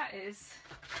 That is,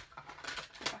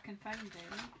 if I can find it.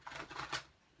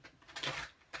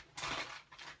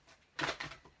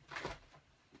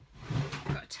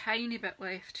 I've got a tiny bit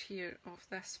left here of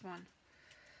this one.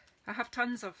 I have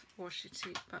tons of washi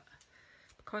tape, but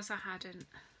because I hadn't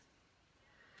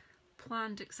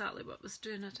planned exactly what I was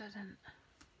doing, I didn't.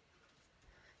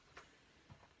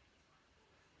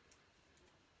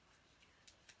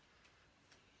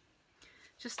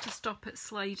 Just to stop it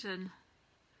sliding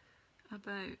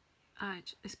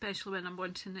about, especially when I'm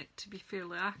wanting it to be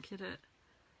fairly accurate.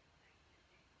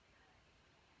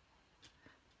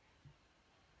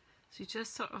 So you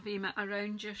just sort of aim it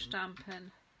around your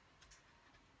stamping.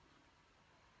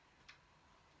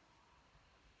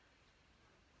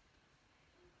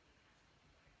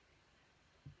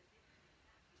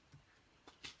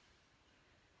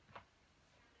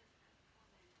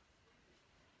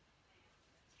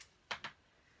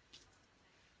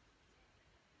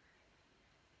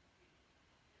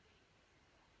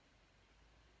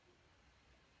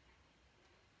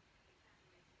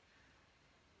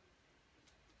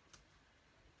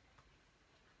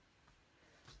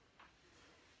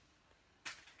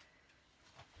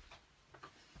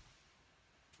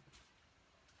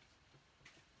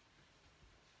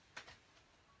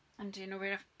 And do you know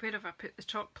where have I put the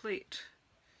top plate?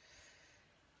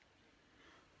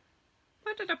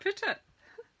 Where did I put it?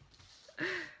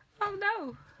 Oh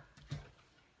no!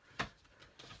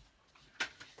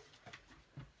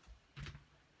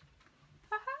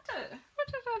 I had it. What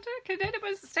did I do? Can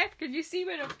anyone, Steph, can you see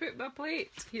where I've put my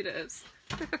plate? Here it is.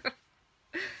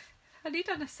 I need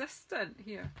an assistant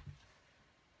here.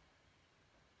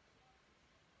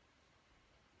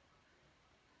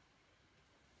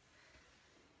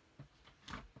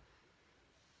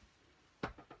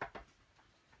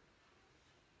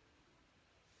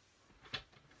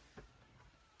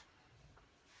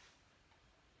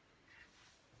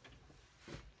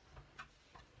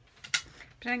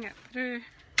 Bring it through.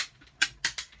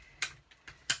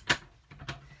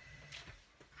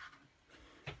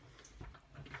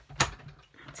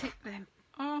 Take them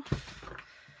off,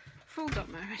 fold up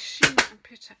my machine and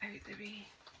put it out the way.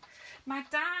 My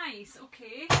dies,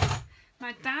 okay,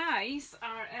 my dies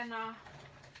are in a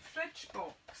fridge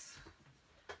box.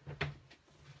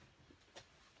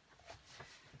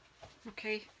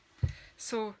 Okay,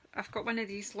 so I've got one of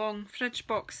these long fridge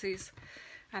boxes,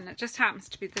 and it just happens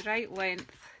to be the right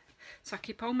length, so I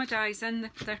keep all my dies in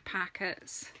their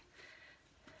packets,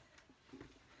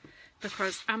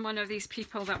 because I'm one of these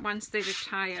people that once they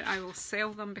retire I will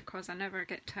sell them, because I never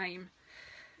get time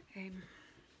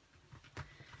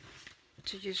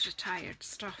to use retired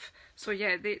stuff. So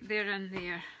yeah, they're in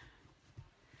there,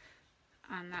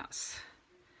 and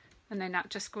then that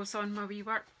just goes on my wee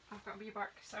work. I've got a wee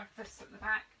work surface at the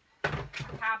back, a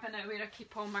cabinet where I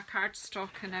keep all my card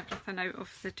stock and everything out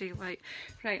of the daylight.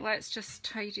 Right, let's just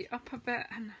tidy up a bit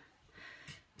and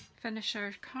finish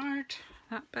our card.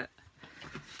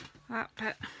 That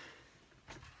bit,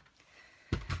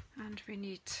 and we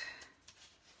need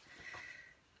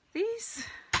these,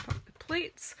 the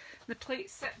plates. The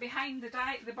plates sit behind the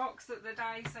box that the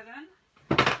dies are in,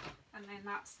 and then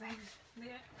that's them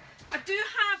there. I do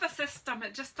have a system,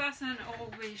 it just doesn't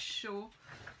always show.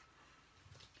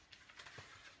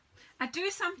 I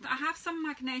have some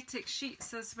magnetic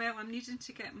sheets as well. I'm needing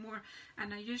to get more,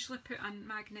 and I usually put a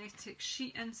magnetic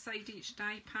sheet inside each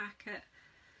die packet,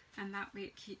 and that way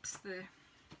it keeps they're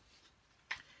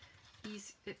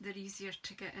easier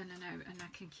to get in and out, and I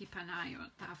can keep an eye on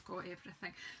that I've got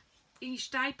everything.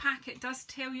 each die packet does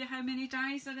tell you how many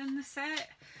dies are in the set,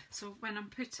 so when I'm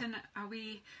putting it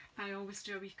away I always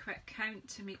do a wee quick count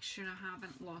to make sure I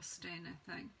haven't lost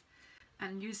anything.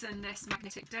 And using this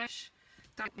magnetic dish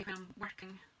does me when I'm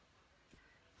working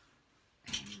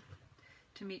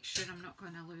to make sure I'm not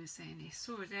going to lose any.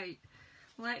 So right,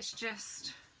 let's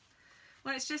just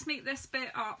make this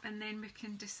bit up and then we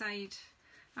can decide.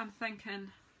 I'm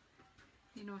thinking,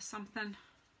 you know, something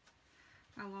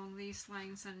along these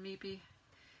lines, and maybe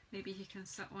he can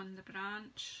sit on the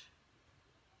branch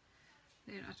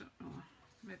there. I don't know,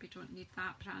 maybe don't need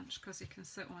that branch because he can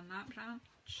sit on that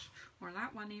branch, or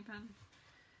that one even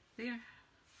there,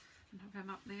 and have him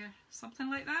up there, something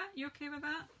like that. You okay with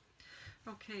that?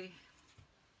 Okay,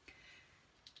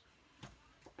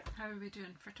 how are we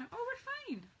doing for time? Oh,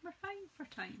 we're fine for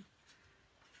time.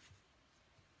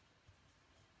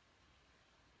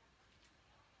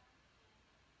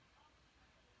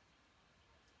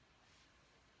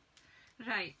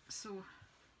 Right, so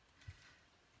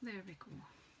there we go.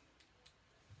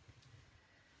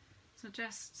 So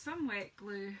just some wet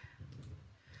glue.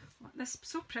 This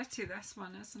so pretty, this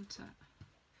one, isn't it?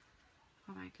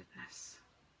 Oh my goodness.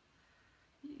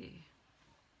 Yeah.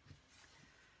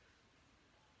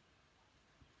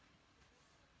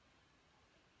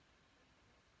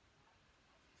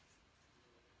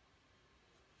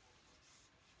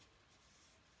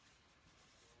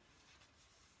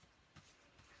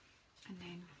 And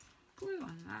then glue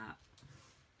on that.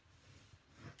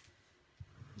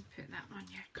 And put that on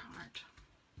your card.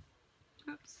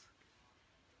 Oops.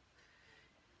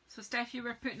 So Steph, you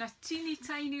were putting a teeny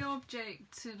tiny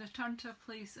object to return to a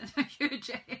place in a huge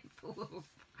envelope.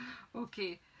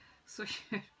 Okay, so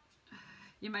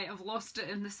you might have lost it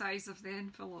in the size of the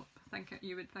envelope.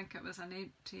 You would think it was an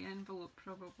empty envelope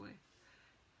probably.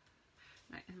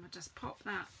 Right, and we'll just pop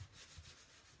that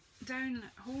down,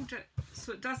 hold it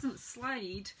so it doesn't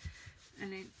slide,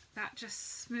 and then that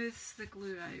just smooths the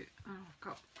glue out. Oh, I've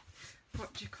got,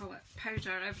 what do you call it,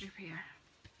 powder everywhere.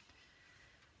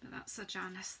 But that's a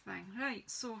Janice thing. Right,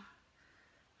 so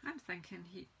I'm thinking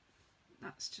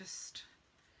that's just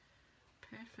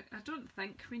perfect. I don't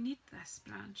think we need this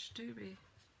branch, do we?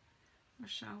 Or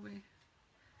shall we?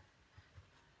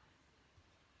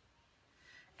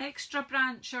 Extra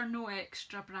branch or no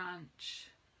extra branch?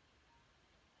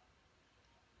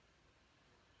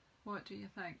 What do you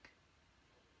think?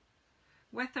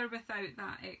 With or without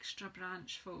that extra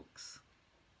branch, folks?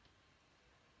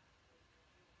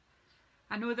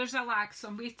 I know there's a lag, so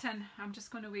I'm waiting. I'm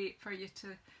just going to wait for you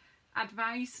to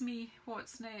advise me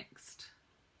what's next.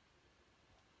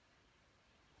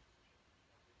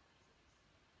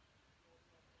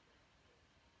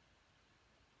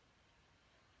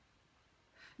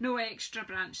 No extra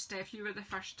branch, Steph. You were the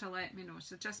first to let me know.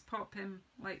 So just pop him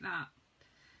like that,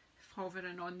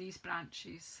 hovering on these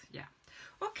branches. Yeah.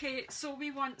 Okay, so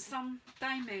we want some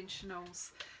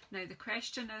dimensionals. Now the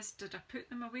question is, did I put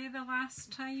them away the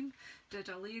last time? Did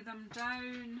I lay them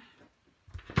down?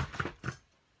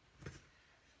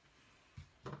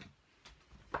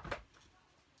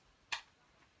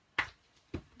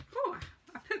 Oh,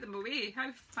 I put them away.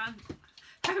 How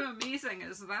amazing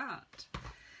is that?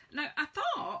 Now I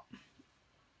thought,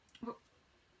 well,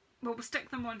 we'll stick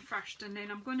them on first, and then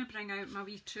I'm going to bring out my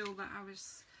wee tool that I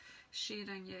was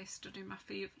sharing yesterday, my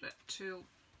favourite tool.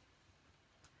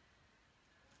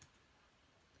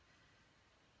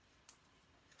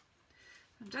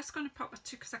 I'm just going to pop a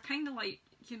two, because I kind of like,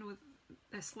 you know,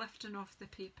 this lifting off the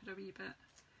paper a wee bit.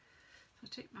 So I'll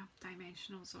take my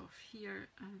dimensionals off here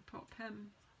and pop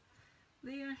him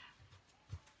there.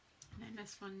 And then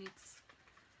this one needs...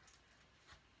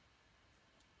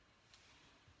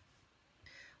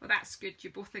 Well, that's good,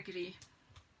 you both agree.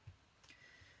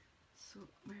 So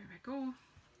where we go.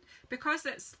 Because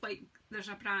it's like there's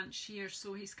a branch here,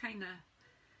 so he's kind of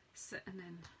sitting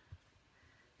in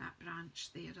that branch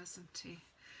there, isn't he?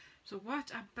 So what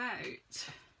about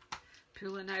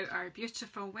pulling out our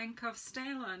beautiful Wink of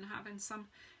Stella and having some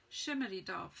shimmery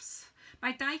doves?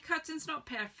 My die cutting's not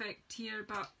perfect here,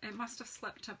 but it must have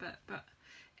slipped a bit. But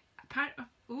part of,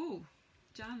 oh,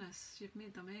 Janice, you've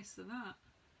made a mess of that.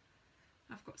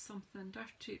 I've got something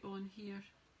dirty on here.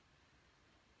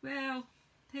 Well,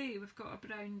 hey, we've got a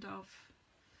brown dove.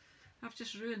 I've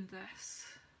just ruined this.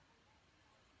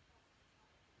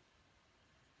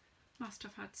 Must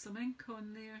have had some ink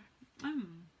on there.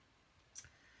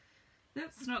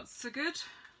 That's not so good.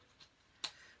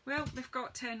 Well, we've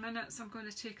got 10 minutes. I'm going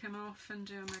to take him off and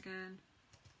do him again,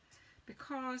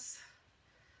 because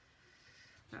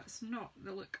that's not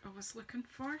the look I was looking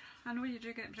for. I know you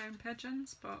do get brown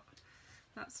pigeons, but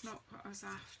that's not what I was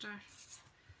after.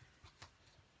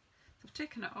 So I've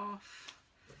taken it off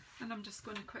and I'm just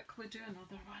going to quickly do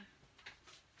another one.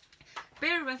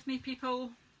 Bear with me,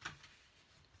 people.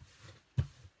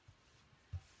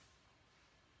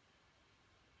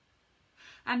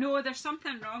 I know there's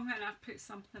something wrong when I've put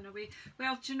something away.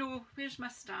 Well, do you know, where's my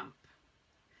stamp?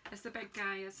 It's the big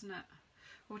guy, isn't it?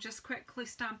 We'll just quickly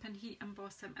stamp and heat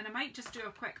emboss him. And I might just do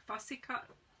a quick fussy cut,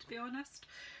 to be honest.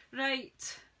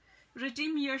 Right.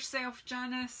 Redeem yourself,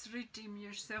 Janice. Redeem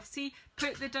yourself. See,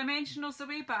 put the dimensionals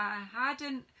away, but I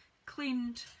hadn't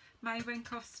cleaned my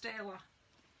Wink of Stella.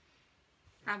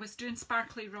 I was doing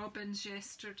sparkly robins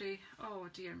yesterday. Oh,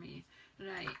 dear me.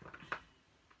 Right.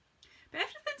 But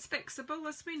everything's fixable,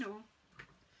 as we know.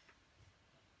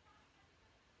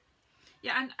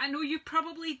 Yeah, and I know you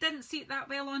probably didn't see it that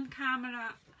well on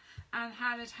camera, and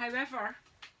Harrod, however,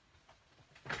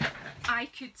 I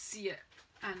could see it,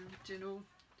 and you know,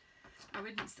 I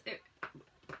wouldn't. The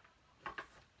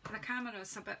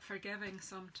camera's a bit forgiving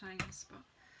sometimes, but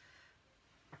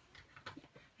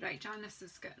right, Janice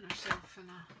is getting herself in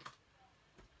a.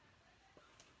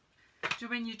 So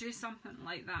when you do something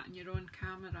like that on your own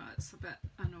camera, it's a bit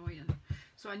annoying.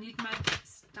 So I need my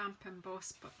stamp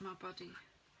emboss, but my buddy,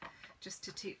 just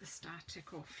to take the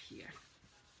static off here.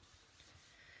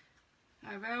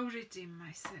 I will redeem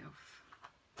myself.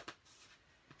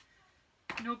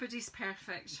 Nobody's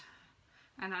perfect,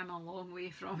 and I'm a long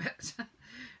way from it.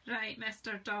 Right,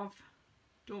 Mr. Dove,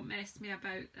 don't mess me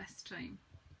about this time.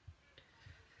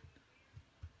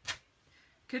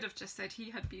 Could have just said he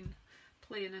had been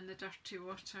playing in the dirty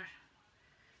water.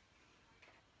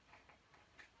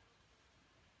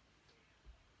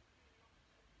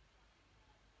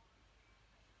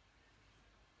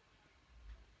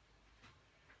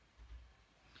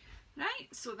 Right,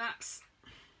 so that's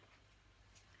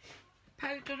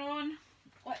powder on.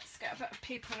 Let's get a bit of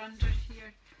paper under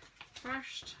here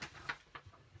first.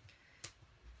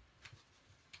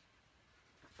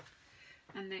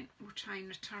 And then we'll try and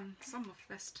return some of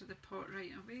this to the pot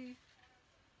right away.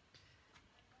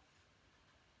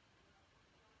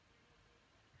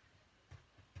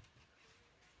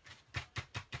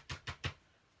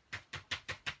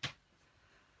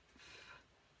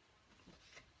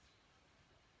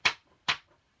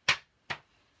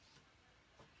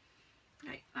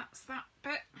 Right, that's that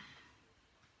bit.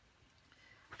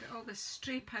 Get all this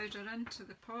stray powder into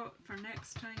the pot for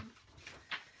next time.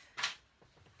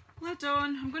 Lid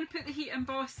on. I'm going to put the heat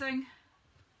embossing.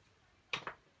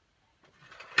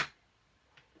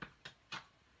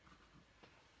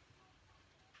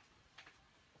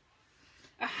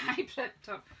 A hybrid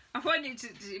top. I wanted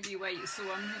it to be white, so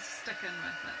I'm sticking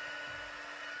with it.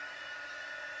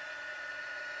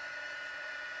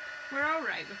 We're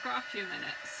alright, we've got a few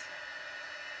minutes.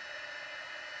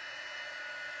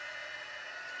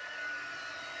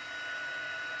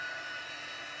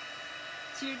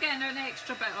 So you're getting an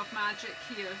extra bit of magic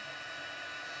here.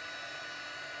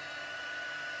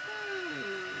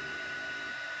 Ooh.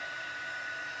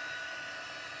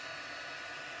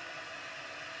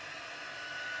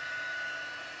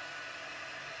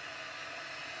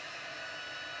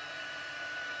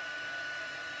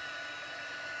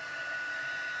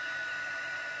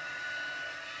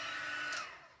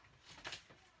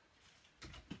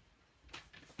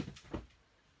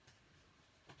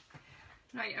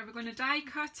 Right, are we going to die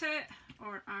cut it,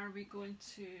 or are we going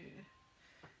to,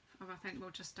 oh, I think we'll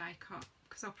just die cut,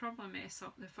 because I'll probably mess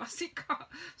up the fussy cut.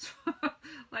 So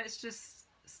let's just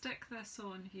stick this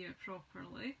on here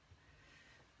properly.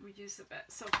 We'll use the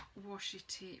bits of washi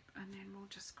tape, and then we'll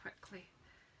just quickly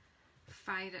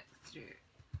fire it through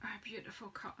our beautiful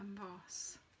cut and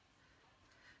emboss.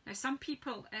 Now some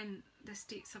people in the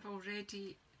States have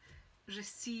already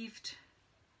received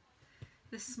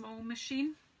the small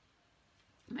machine.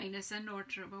 Mine is in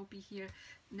order, it will be here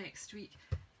next week.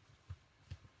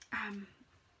 And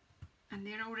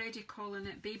they're already calling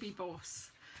it Baby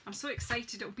Boss. I'm so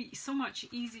excited, it'll be so much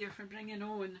easier for bringing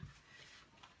on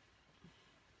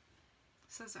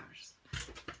scissors,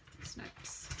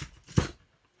 snips. I'm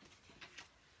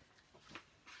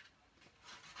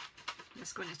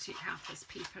just going to take half this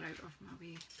paper out of my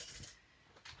way.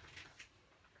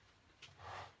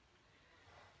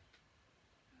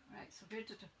 Right, so where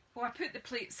did I... Oh, I put the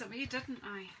plates away, didn't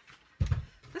I?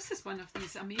 This is one of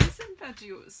these amazing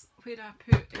videos where I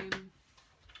put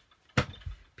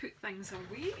things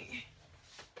away.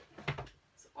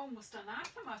 It's almost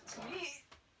anathema to me.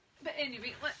 But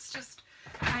anyway, let's just...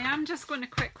 I am just going to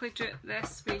quickly do it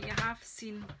this way. You have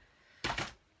seen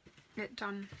it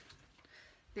done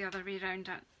the other way around.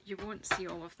 You won't see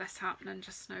all of this happening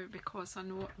just now because I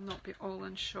know it'll not be all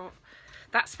in shot.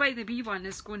 That's why the wee one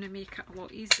is going to make it a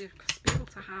lot easier, because be able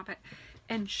to have it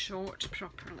in shot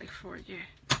properly for you.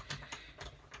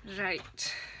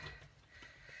 Right,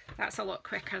 that's a lot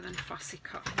quicker than fussy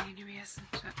cutting anyway, isn't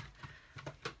it?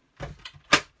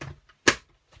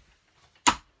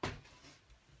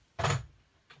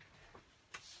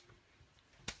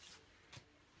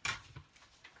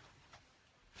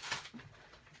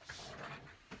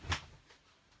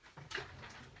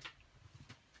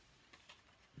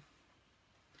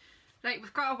 Right,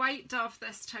 we've got a white dove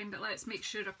this time, but let's make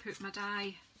sure I put my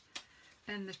die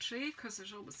in the tray, because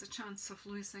there's always a chance of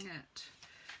losing it.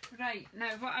 Right,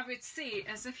 now what I would say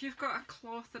is, if you've got a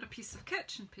cloth or a piece of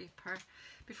kitchen paper,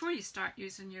 before you start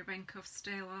using your Wink of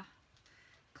Stella,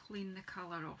 clean the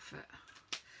colour off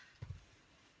it.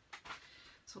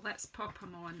 So let's pop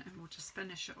them on and we'll just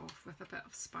finish it off with a bit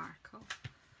of sparkle.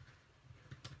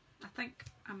 I think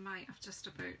I might have just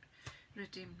about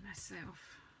redeemed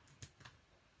myself.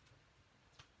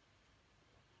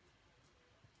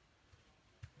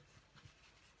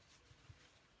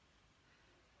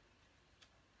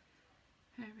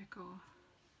 There we go.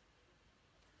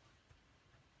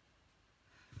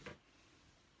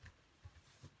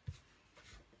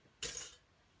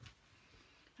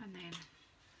 And then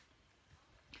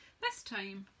this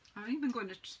time I'm even going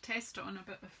to test it on a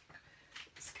bit of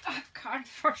card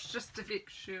first, just to make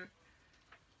sure.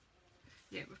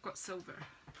 Yeah, we've got silver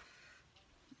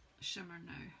shimmer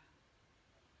now.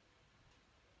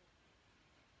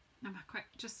 I'm quick,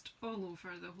 just all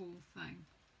over the whole thing.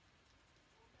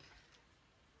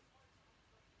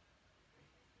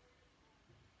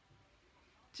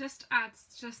 Just adds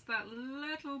just that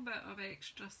little bit of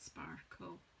extra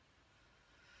sparkle.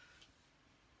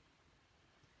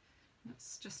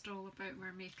 That's just all about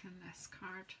we're making this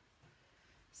card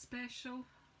special.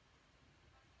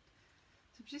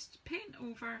 So just paint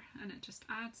over and it just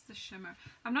adds the shimmer.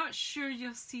 I'm not sure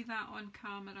you'll see that on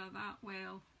camera that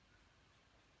well,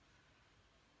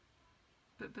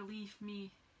 but believe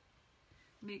me,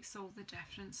 makes all the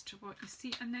difference to what you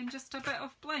see. And then just a bit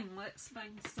of bling. Let's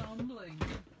find some bling.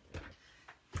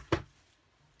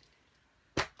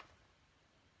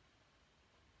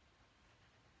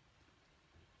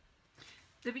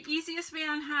 The easiest way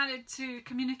on how to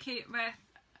communicate with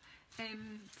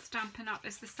Stampin' Up!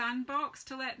 Is the sandbox,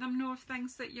 to let them know of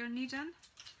things that you're needing.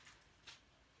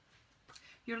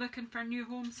 You're looking for new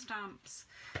home stamps.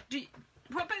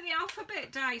 What about the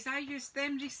alphabet dies? I used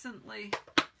them recently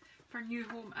for new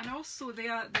home, and also the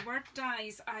word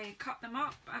dies, I cut them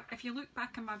up. If you look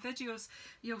back in my videos,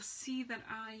 you'll see that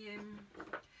I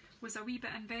was a wee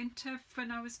bit inventive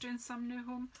when I was doing some new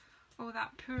home. Oh,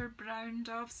 that poor brown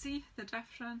dove, see the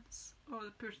difference? Oh,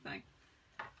 the poor thing.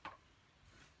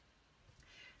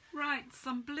 Right,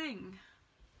 some bling,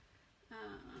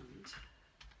 and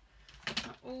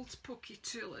my old pokey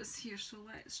tool is here, so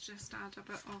let's just add a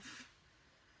bit of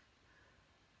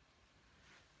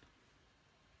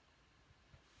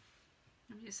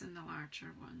I'm using the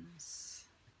larger ones.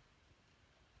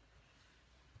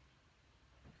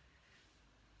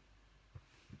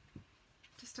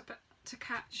 Just a bit to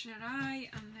catch your eye,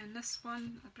 and then this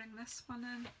one, I'll bring this one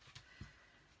in,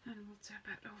 and we'll do a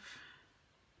bit of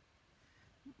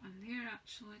one there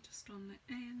actually, just on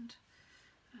the end.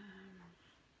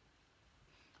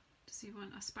 Does he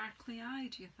want a sparkly eye,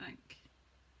 do you think?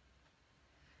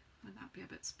 Would that be a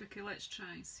bit spooky? Let's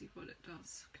try and see what it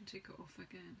does. Can take it off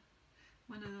again.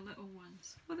 One of the little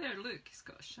ones. Oh there, look, he's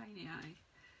got a shiny eye.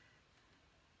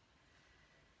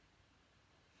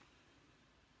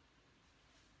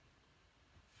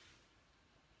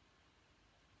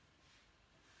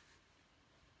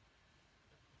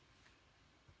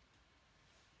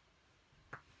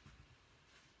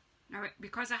 Now,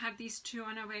 because I had these two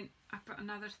on, I put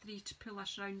another 3 to pull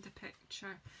us round the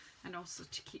picture, and also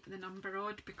to keep the number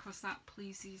odd, because that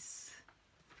pleases.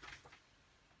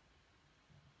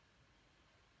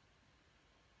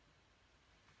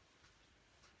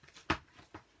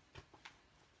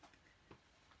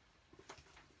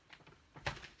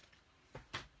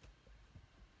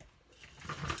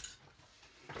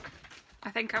 I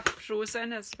think I've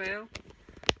frozen as well.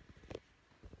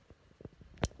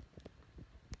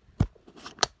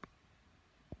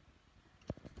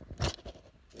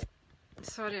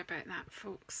 Sorry about that,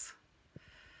 folks.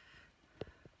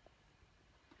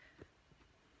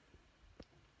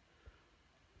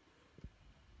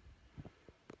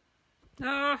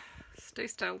 Oh, stay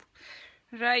still.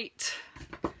 Right.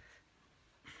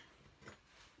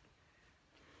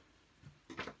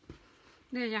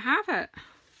 There you have it.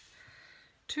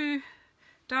 Two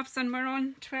Doves, and we're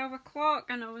on 12 o'clock,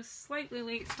 and I was slightly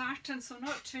late starting, so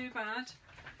not too bad.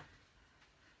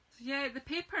 So yeah, the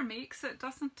paper makes it,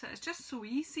 doesn't it? It's just so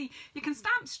easy. You can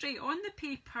stamp straight on the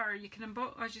paper. You can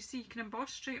emboss, as you see, you can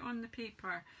emboss straight on the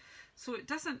paper. So it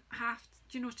doesn't have,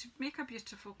 you know, to make a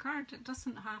beautiful card, it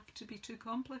doesn't have to be too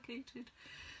complicated.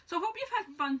 So I hope you've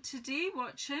had fun today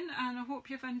watching, and I hope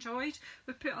you've enjoyed.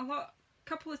 We put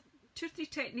couple of 2 or 3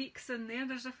 techniques in there.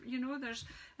 There's there's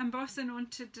embossing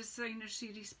onto designer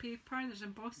series paper, there's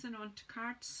embossing onto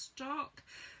cardstock,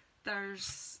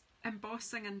 there's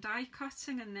embossing and die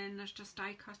cutting, and then there's just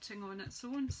die cutting on its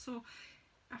own. So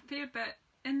a fair bit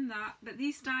in that, but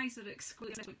these dies are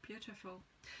exquisite, look beautiful.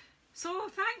 So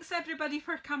thanks everybody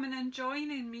for coming and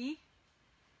joining me.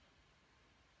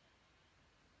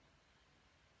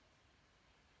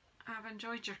 I've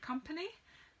enjoyed your company,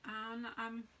 and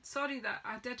I'm sorry that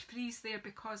I did freeze there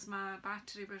because my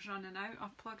battery was running out.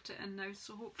 I've plugged it in now,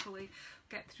 so hopefully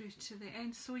I'll get through to the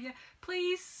end. So yeah,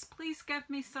 please give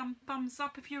me some thumbs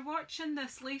up if you're watching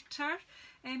this later.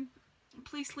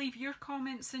 Please leave your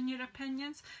comments and your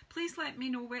opinions. Please let me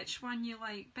know which one you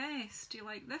like best. Do you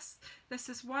like this? This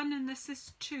is 1 and this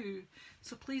is 2.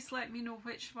 So please let me know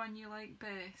which one you like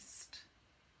best.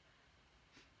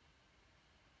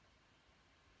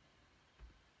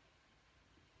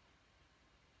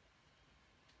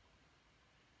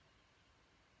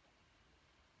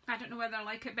 I don't know whether I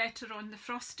like it better on the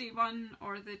frosty one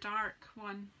or the dark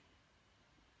one.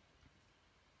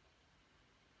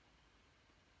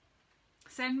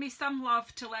 Send me some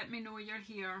love to let me know you're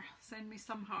here. Send me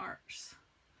some hearts.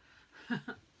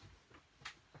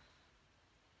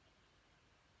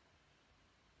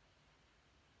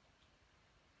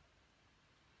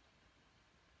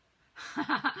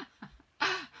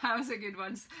 That was a good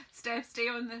one. Steph, stay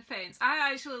on the fence.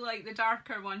 I actually like the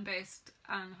darker one best,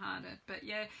 and had it. But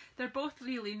yeah, they're both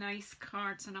really nice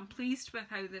cards, and I'm pleased with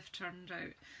how they've turned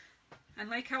out. And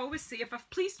like I always say, if I've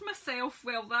pleased myself,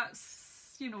 well,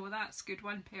 that's, you know, that's good.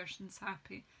 One person's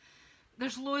happy.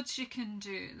 There's loads you can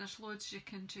do. There's loads you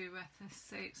can do with this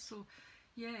set. So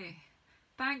yeah,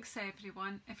 thanks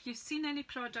everyone. If you've seen any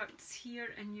products here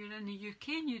and you're in the UK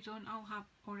and you don't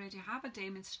already have a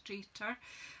demonstrator,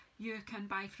 you can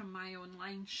buy from my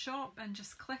online shop, and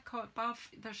just click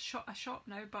above. There's a shop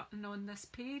now button on this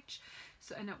page,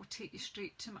 so, and it will take you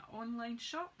straight to my online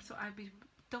shop. So I'd be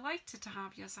delighted to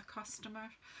have you as a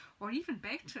customer, or even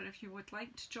better, if you would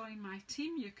like to join my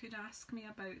team, you could ask me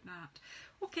about that.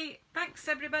 Okay, thanks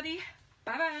everybody.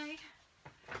 Bye bye.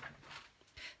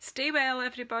 Stay well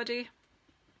everybody.